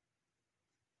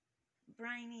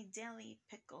briny deli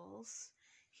pickles,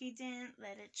 he didn't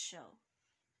let it show.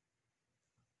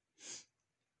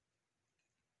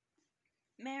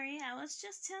 Mary, I was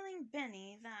just telling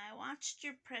Benny that I watched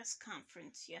your press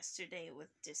conference yesterday with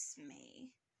dismay.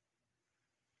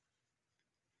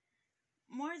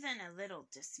 More than a little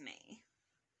dismay.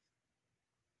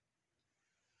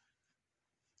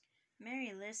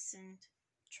 Mary listened,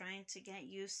 trying to get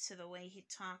used to the way he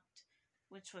talked,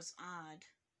 which was odd.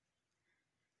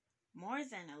 More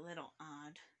than a little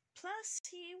odd. Plus,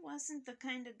 he wasn't the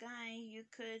kind of guy you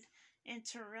could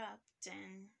interrupt,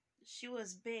 and she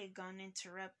was big on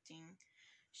interrupting.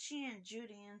 She and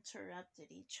Judy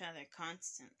interrupted each other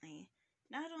constantly.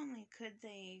 Not only could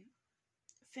they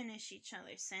finish each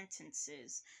other's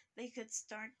sentences, they could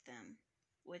start them,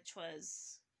 which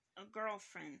was a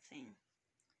girlfriend thing.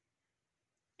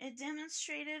 It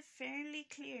demonstrated fairly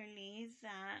clearly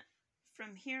that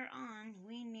from here on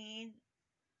we need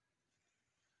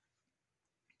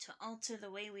to alter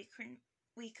the way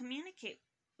we communicate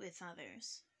with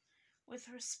others, with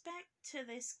respect to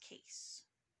this case.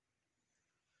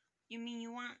 You mean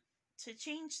you want to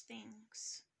change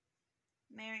things?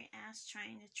 Mary asked,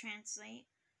 trying to translate,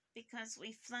 because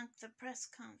we flunked the press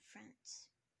conference.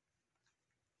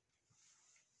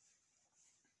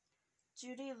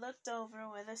 Judy looked over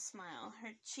with a smile,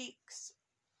 her cheeks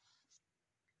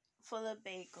full of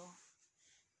bagel.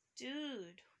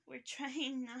 Dude, we're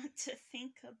trying not to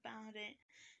think about it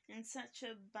in such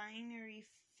a binary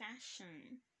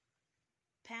fashion.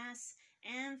 Pass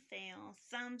and fail,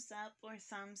 thumbs up or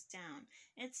thumbs down.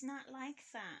 It's not like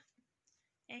that.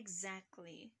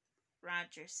 Exactly,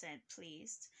 Roger said,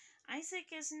 pleased.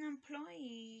 Isaac is an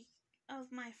employee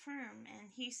of my firm,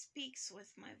 and he speaks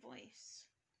with my voice.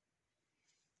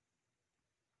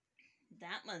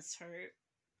 That must hurt,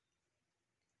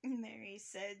 Mary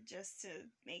said, just to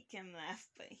make him laugh,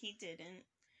 but he didn't.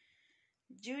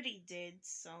 Judy did,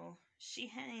 so she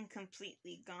hadn't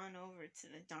completely gone over to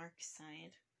the dark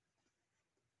side.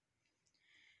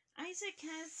 Isaac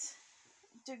has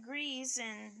degrees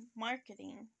in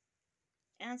marketing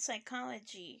and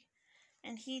psychology,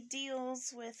 and he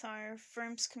deals with our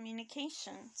firm's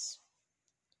communications.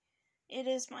 It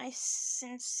is my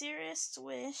sincerest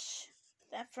wish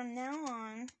that from now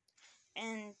on,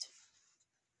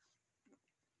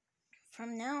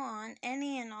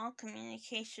 any and all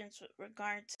communications with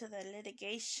regard to the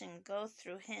litigation go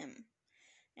through him,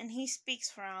 and he speaks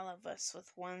for all of us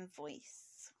with one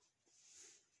voice.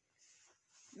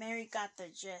 Mary got the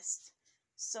gist.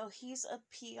 So he's a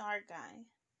PR guy.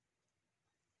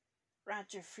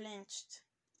 Roger flinched.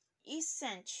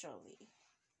 Essentially.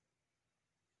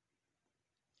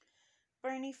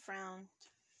 Bernie frowned.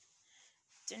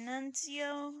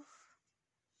 Denunzio,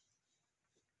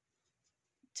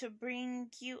 to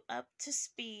bring you up to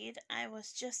speed, I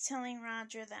was just telling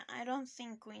Roger that I don't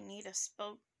think we need a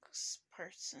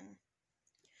spokesperson.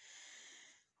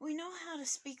 We know how to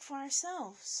speak for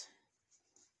ourselves.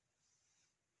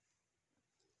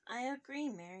 I agree,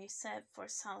 Mary said, for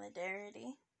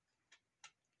solidarity.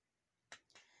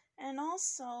 And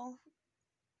also,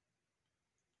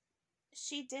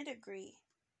 she did agree.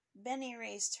 Benny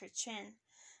raised her chin.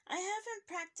 I haven't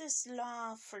practiced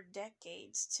law for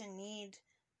decades to need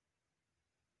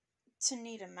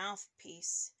a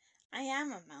mouthpiece. I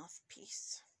am a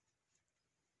mouthpiece.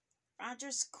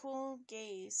 Roger's cool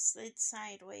gaze slid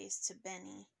sideways to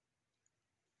Benny.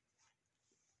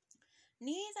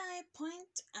 Need I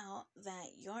point out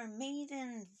that your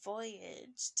maiden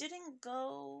voyage didn't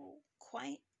go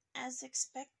quite as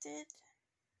expected?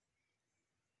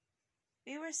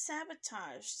 We were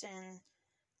sabotaged, and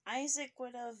Isaac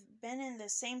would have been in the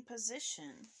same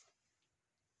position.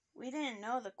 We didn't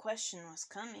know the question was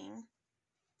coming.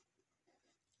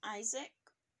 Isaac?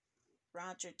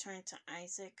 Roger turned to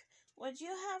Isaac. Would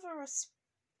you have a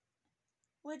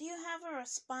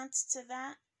response to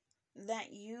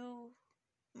that you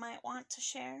might want to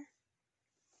share?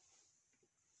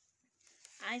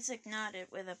 Isaac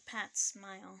nodded with a pat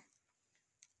smile.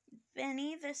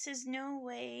 Benny, this is in no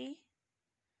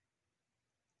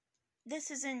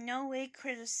way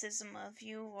criticism of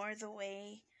you or the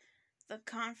way the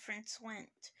conference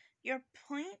went. Your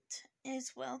point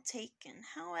is well taken.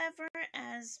 However,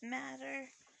 as a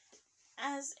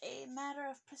matter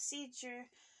of procedure,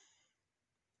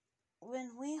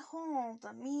 when we hold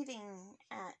a meeting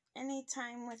at any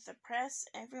time with the press,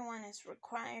 everyone is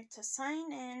required to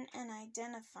sign in and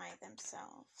identify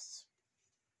themselves.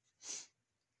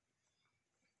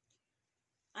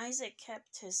 Isaac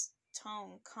kept his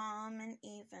tone calm and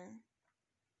even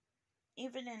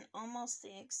in almost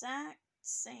the exact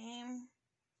same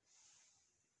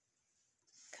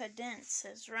cadence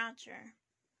as Roger.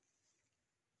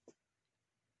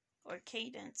 Or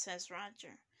cadence as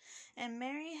Roger. And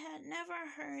Mary had never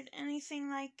heard anything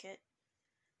like it,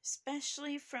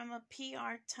 especially from a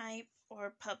PR type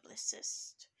or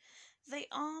publicist. They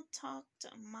all talked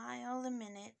a mile a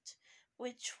minute,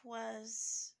 which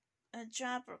was a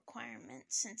job requirement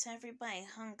since everybody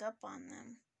hung up on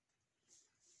them.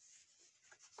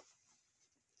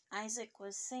 Isaac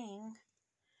was saying,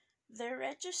 "They're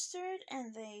registered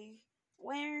and they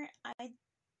wear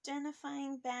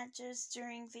identifying badges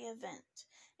during the event.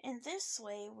 In this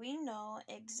way, we know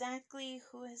exactly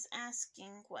who is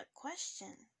asking what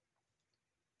question,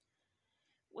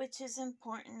 which is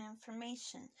important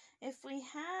information. If we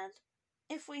had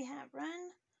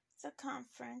run the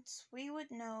conference, we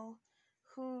would know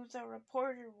who the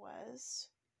reporter was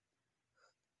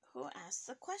who asked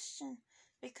the question,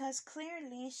 because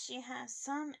clearly she has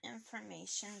some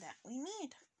information that we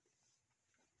need."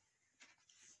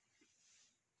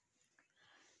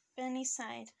 Benny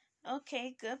sighed.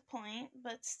 "Okay, good point,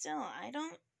 but still, I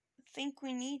don't think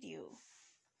we need you."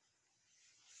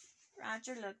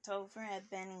 Roger looked over at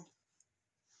Benny.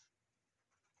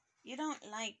 "You don't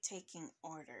like taking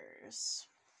orders."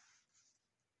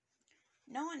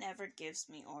 "No one ever gives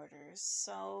me orders,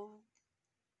 so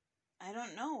I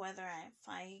don't know whether I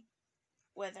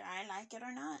like it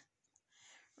or not."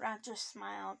 Roger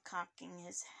smiled, cocking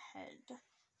his head.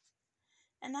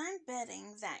 "And I'm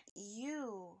betting that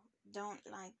you don't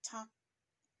like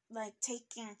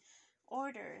taking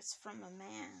orders from a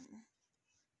man."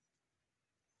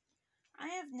 "I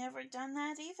have never done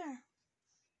that either."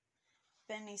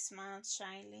 Benny smiled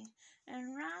shyly,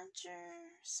 and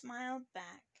Roger smiled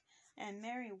back, and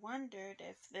Mary wondered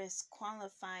if this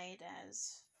qualified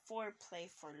as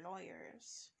foreplay for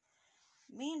lawyers.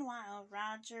 Meanwhile,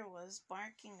 Roger was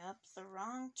barking up the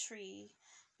wrong tree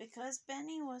because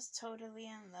Benny was totally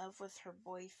in love with her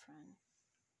boyfriend,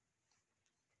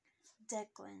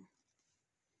 Declan,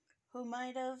 who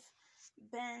might have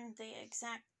been the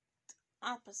exact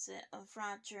opposite of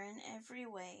Roger in every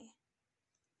way,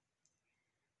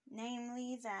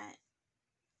 namely that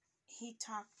he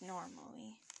talked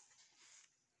normally.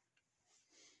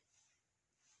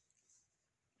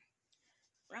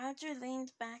 Roger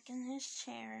leaned back in his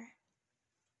chair.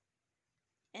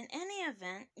 "In any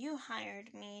event, you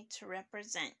hired me to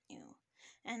represent you,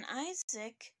 and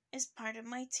Isaac is part of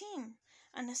my team,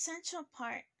 an essential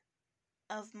part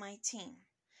of my team.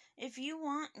 If you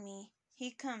want me,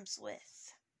 he comes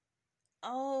with."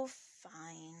 "Oh,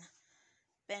 fine,"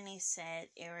 Benny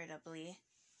said irritably.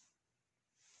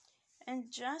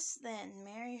 And just then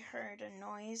Mary heard a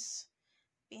noise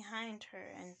behind her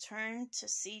and turned to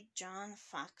see John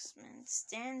Foxman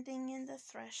standing in the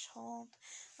threshold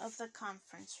of the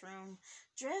conference room,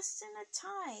 dressed in a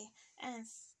tie and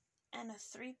a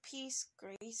three-piece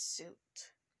gray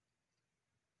suit.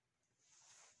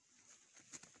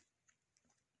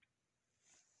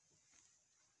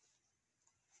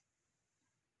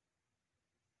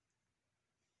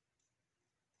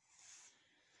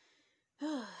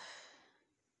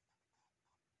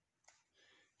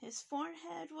 His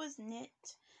forehead was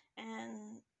knit,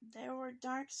 and there were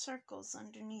dark circles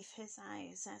underneath his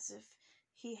eyes, as if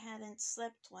he hadn't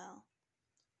slept well.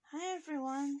 "Hi,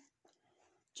 everyone,"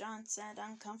 John said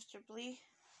uncomfortably.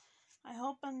 "I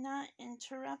hope I'm not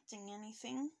interrupting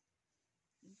anything."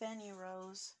 Benny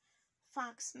rose.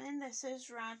 "Foxman, this is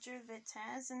Roger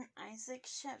Vitez and Isaac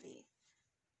Chevy."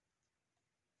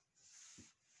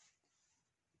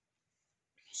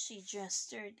 She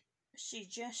gestured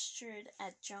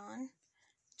at John.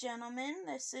 "Gentlemen,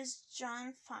 this is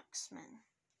John Foxman."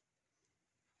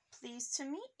 "Pleased to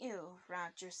meet you,"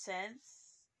 Roger said,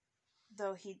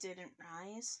 though he didn't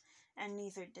rise, and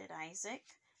neither did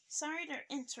Isaac. "Sorry to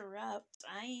interrupt.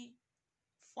 I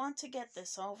want to get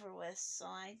this over with, so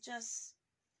I just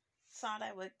thought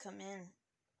I would come in."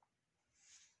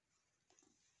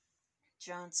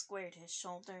 John squared his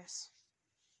shoulders.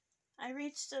 "I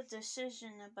reached a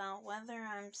decision about whether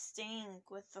I'm staying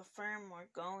with the firm or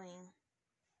going."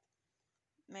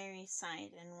 Mary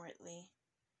sighed inwardly.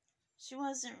 She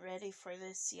wasn't ready for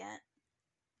this yet.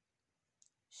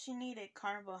 She needed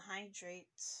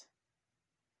carbohydrates,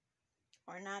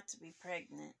 or not to be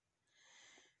pregnant.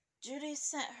 Judy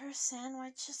set her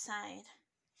sandwich aside.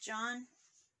 "John,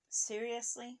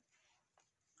 seriously?"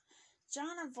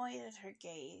 John avoided her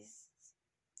gaze.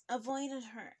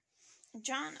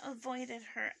 John avoided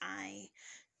her eye,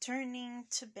 turning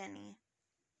to Benny.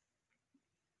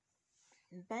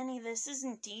 "Benny, this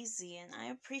isn't easy, and I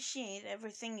appreciate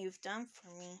everything you've done for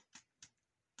me.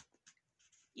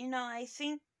 You know, I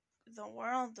think the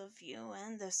world of you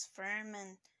and this firm,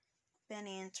 and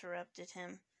Benny interrupted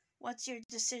him. What's your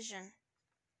decision?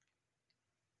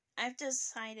 I've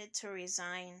decided to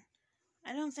resign.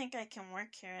 I don't think I can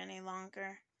work here any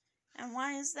longer. And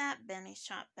why is that? Benny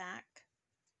shot back.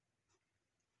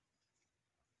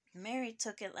 Mary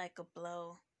took it like a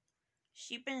blow.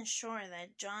 She'd been sure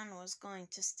that John was going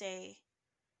to stay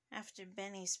after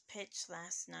Benny's pitch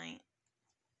last night.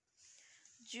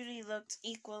 Judy looked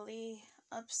equally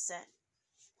upset,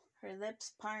 her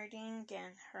lips parting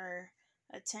and her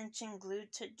attention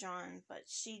glued to John, but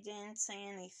she didn't say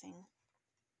anything.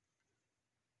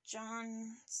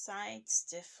 John sighed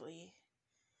stiffly,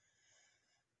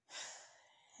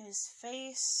 his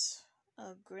face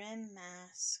a grim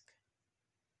mask.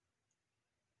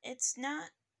 It's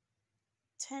not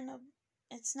tenable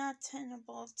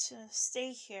to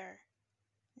stay here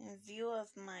in view of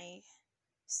my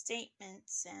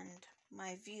statements and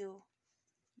my view,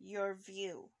 your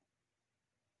view.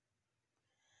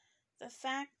 The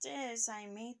fact is, I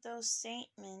made those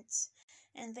statements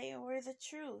and they were the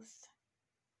truth.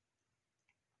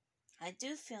 I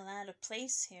do feel out of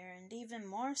place here, and even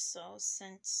more so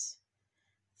since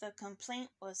the complaint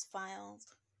was filed.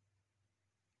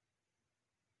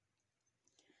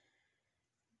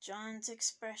 John's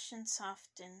expression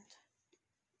softened.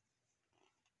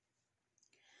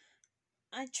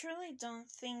 I truly don't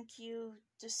think you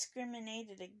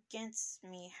discriminated against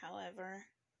me, however,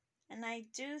 and I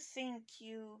do think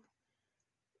you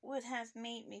would have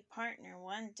made me partner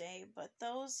one day, but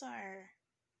those are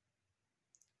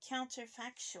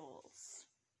counterfactuals.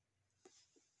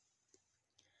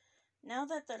 Now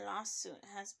that the lawsuit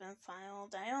has been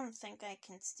filed, I don't think I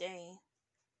can stay.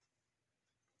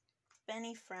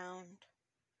 Benny frowned.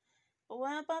 But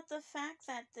what about the fact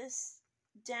that this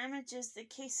damages the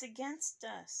case against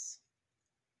us?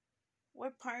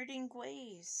 We're parting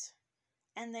ways.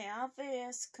 And the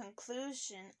obvious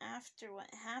conclusion after what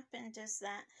happened is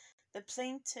that the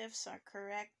plaintiffs are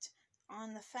correct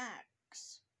on the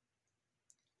facts.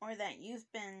 Or that you've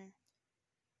been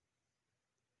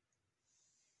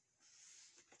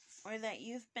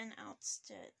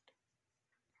ousted.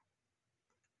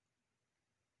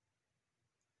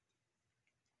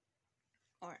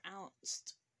 Or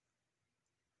oust.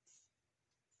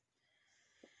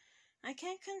 I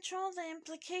can't control the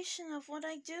implication of what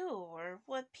I do or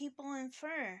what people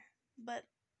infer, but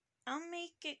I'll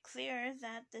make it clear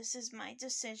that this is my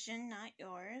decision, not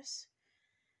yours.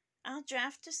 I'll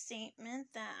draft a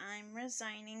statement that I'm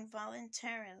resigning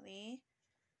voluntarily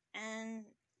and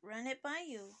run it by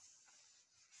you.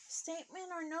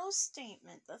 Statement or no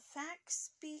statement, the fact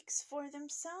speaks for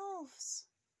themselves.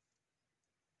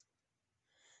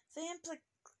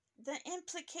 The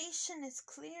implication is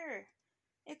clear.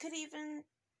 It could even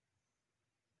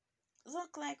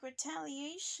look like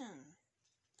retaliation.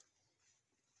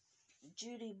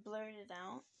 Judy blurted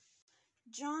out,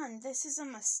 John, this is a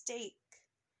mistake.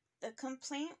 The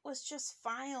complaint was just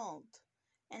filed,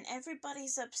 and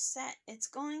everybody's upset. It's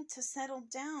going to settle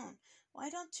down. Why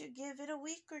don't you give it a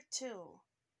week or two?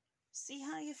 See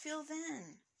how you feel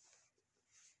then.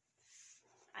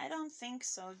 I don't think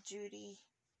so, Judy.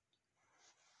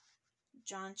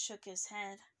 John shook his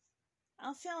head.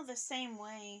 I'll feel the same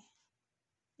way.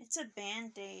 It's a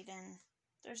band-aid, and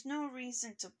there's no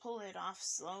reason to pull it off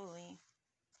slowly.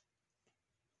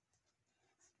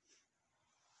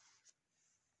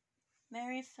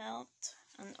 Mary felt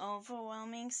an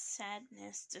overwhelming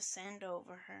sadness descend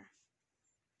over her.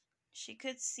 She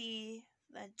could see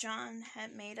that John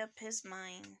had made up his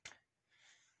mind,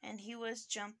 and he was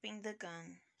jumping the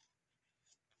gun.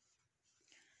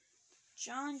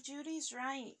 John, Judy's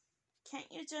right.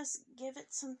 Can't you just give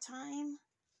it some time?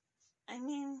 I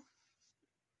mean,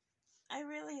 I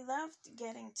really loved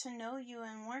getting to know you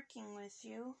and working with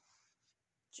you.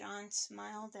 John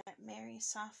smiled at Mary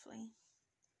softly.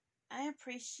 I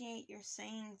appreciate your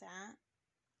saying that.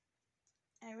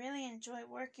 I really enjoy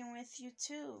working with you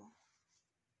too.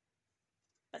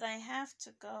 But I have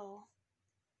to go,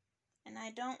 and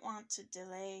I don't want to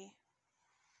delay.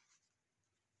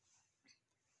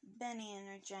 Benny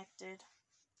interjected.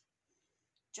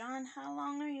 John, how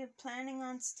long are you planning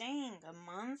on staying? A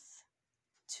month?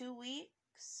 2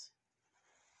 weeks?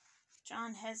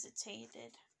 John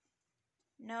hesitated.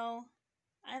 No,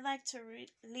 I'd like to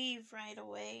leave right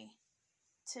away.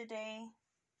 Today.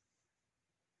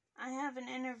 I have an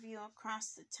interview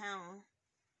across the town.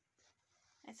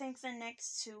 I think the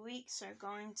next 2 weeks are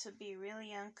going to be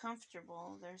really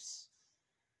uncomfortable. There's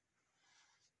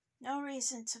no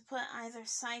reason to put either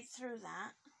side through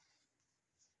that.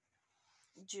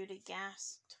 Judy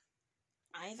gasped.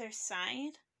 Either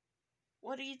side?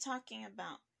 What are you talking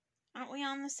about? Aren't we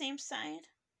on the same side?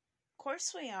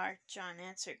 course we are, John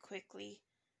answered quickly.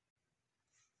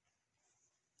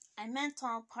 I meant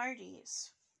all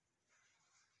parties.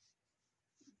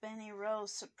 Benny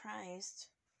rose, surprised.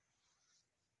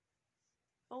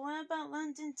 But what about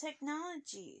London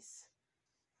Technologies?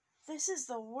 This is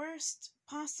the worst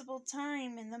possible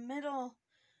time in the middle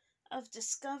of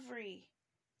discovery.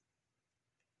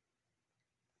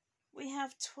 We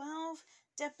have 12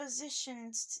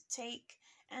 depositions to take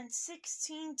and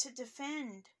 16 to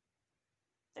defend.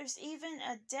 There's even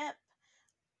a dep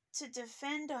to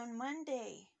defend on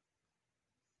Monday.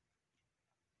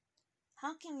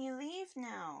 How can you leave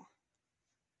now?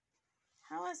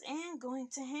 How is Anne going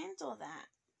to handle that?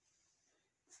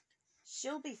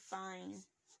 She'll be fine,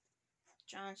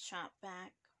 John shot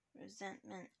back,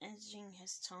 resentment edging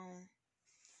his tone.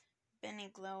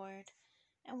 Benny glowered.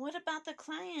 And what about the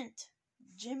client?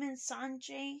 Jim and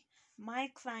Sanjay, my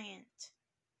client.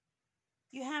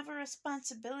 You have a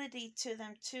responsibility to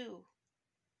them too.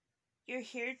 You're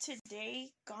here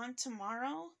today, gone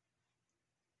tomorrow?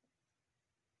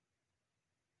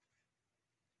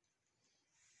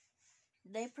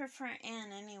 They prefer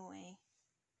Anne anyway.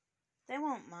 They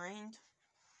won't mind.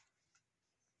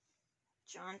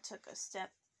 John took a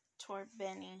step toward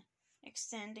Benny,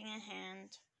 extending a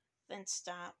hand, then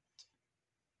stopped,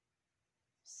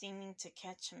 seeming to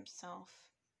catch himself.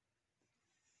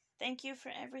 Thank you for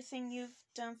everything you've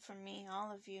done for me,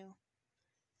 all of you.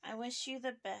 I wish you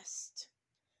the best.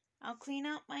 I'll clean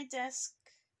out my desk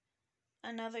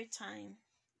another time.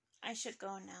 I should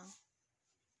go now.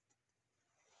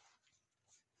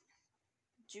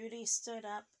 Judy stood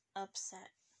up, upset.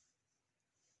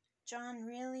 John,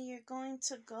 really? You're going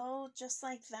to go just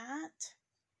like that?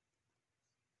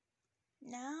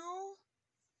 Now?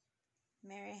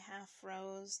 Mary half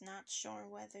rose, not sure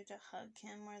whether to hug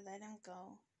him or let him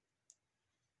go.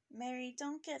 Mary,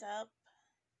 don't get up,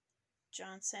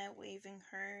 John said, waving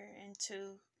her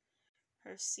into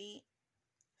her seat,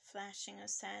 flashing a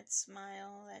sad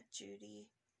smile at Judy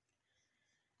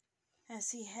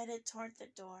as he headed toward the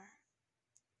door.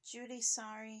 Judy,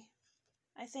 sorry.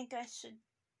 I think I should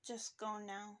just go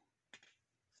now.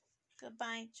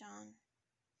 Goodbye, John,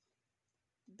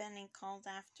 Benny called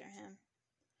after him.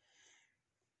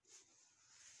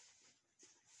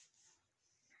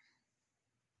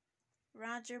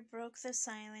 Roger broke the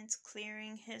silence,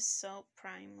 clearing his throat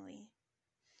primly.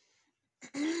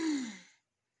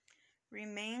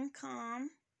 Remain calm.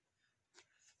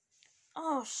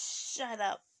 Oh, shut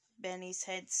up. Benny's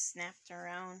head snapped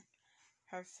around.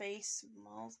 Her face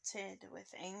melted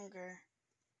with anger.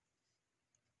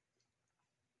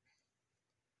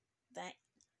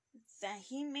 That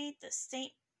he made the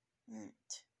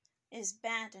statement is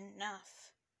bad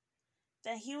enough.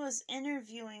 That he was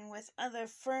interviewing with other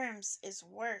firms is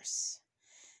worse.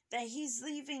 That he's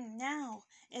leaving now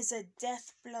is a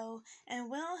death blow, and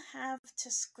we'll have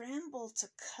to scramble to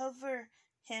cover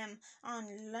him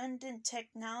on London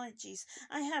Technologies.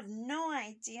 I have no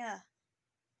idea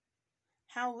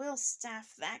how we'll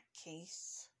staff that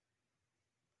case.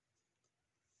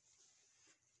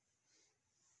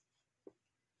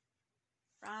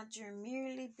 Roger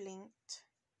merely blinked.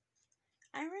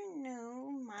 I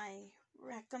renew my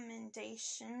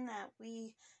recommendation that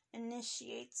we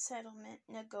initiate settlement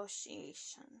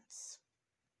negotiations.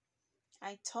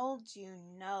 I told you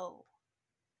no.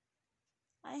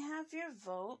 I have your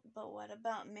vote, but what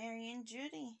about Mary and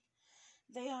Judy?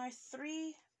 There are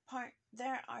three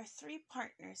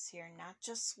partners here, not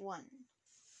just one.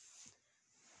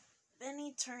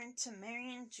 Benny turned to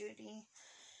Mary and Judy,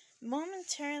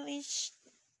 momentarily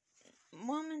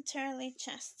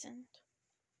chastened.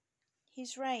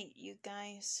 He's right, you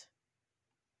guys.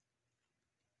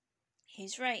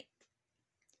 He's right.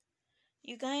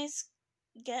 You guys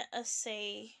get to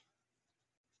say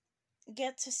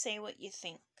what you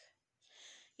think.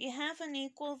 You have an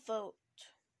equal vote.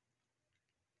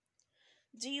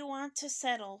 Do you want to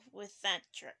settle with that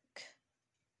jerk?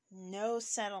 No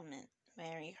settlement,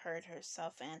 Mary heard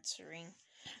herself answering,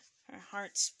 her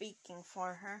heart speaking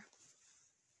for her.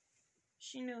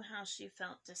 She knew how she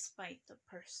felt despite the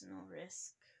personal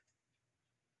risk.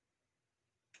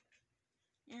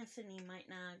 Anthony might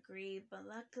not agree, but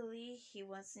luckily he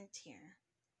wasn't here.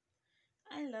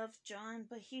 I love John,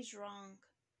 but he's wrong.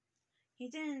 He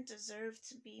didn't deserve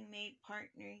to be made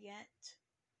partner yet.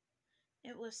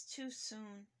 It was too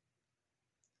soon.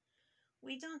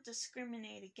 We don't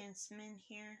discriminate against men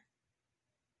here.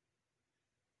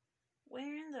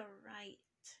 We're in the right,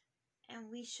 and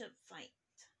we should fight.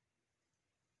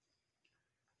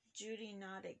 Judy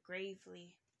nodded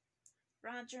gravely.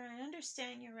 Roger, I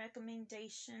understand your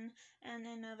recommendation, and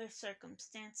in other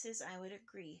circumstances I would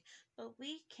agree, but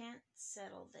we can't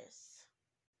settle this.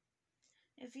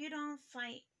 If you don't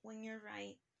fight when you're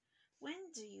right,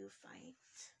 when do you fight?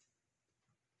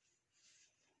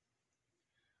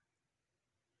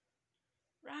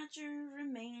 Roger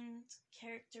remained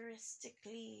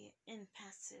characteristically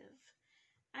impassive.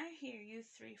 I hear you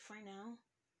three for now.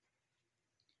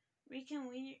 We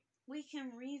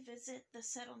can revisit the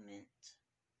settlement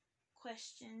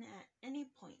question at any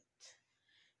point.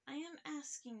 I am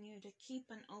asking you to keep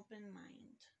an open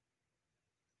mind.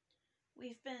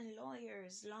 We've been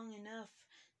lawyers long enough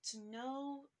to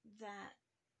know that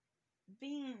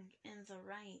being in the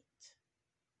right,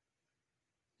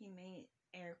 he made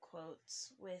air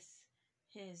quotes with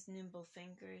his nimble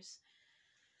fingers,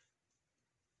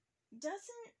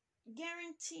 doesn't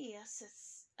guarantee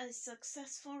a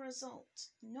successful result,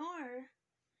 nor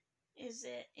is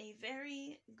it a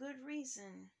very good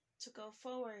reason to go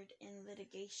forward in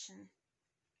litigation.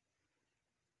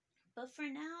 But for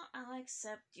now, I'll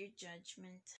accept your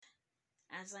judgment,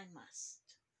 as I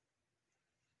must.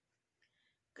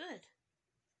 Good.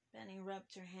 Benny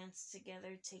rubbed her hands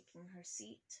together, taking her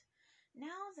seat.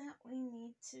 Now what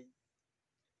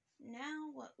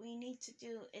we need to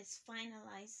do is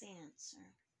finalize the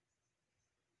answer.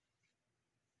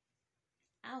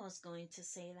 I was going to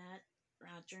say that,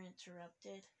 Roger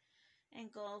interrupted,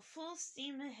 and go full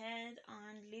steam ahead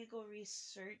on the legal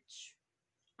research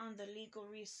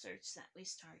that we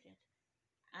started.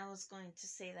 I was going to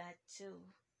say that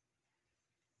too.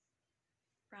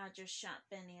 Roger shot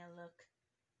Benny a look.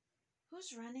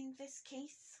 Who's running this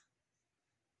case?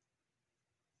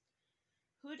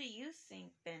 Who do you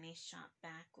think? Benny shot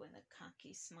back with a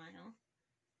cocky smile.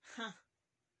 Huh,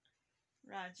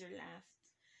 Roger laughed.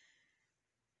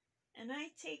 And I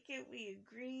take it we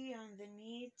agree on the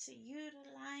need to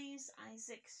utilize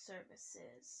Isaac's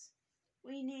services.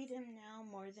 We need him now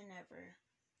more than ever.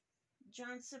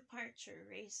 John's departure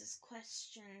raises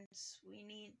questions we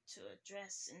need to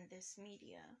address in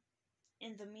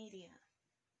the media.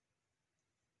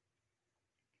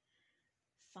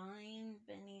 Fine,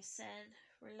 Benny said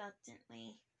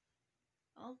reluctantly.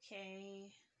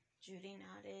 Okay, Judy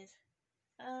nodded.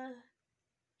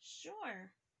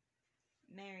 Sure,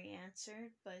 Mary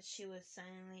answered, but she was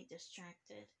silently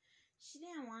distracted. She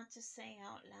didn't want to say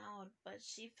out loud, but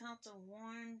she felt a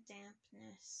warm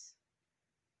dampness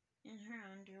in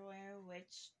her underwear,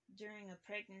 which during a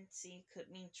pregnancy could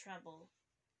mean trouble.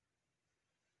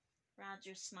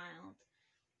 Roger smiled.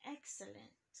 Excellent.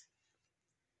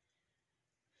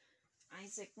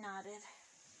 Isaac nodded.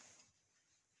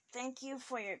 Thank you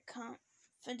for your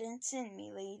confidence in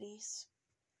me, ladies.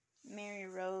 Mary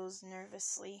rose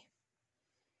nervously.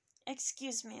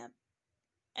 Excuse me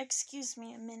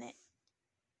a minute.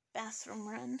 Bathroom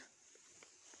run.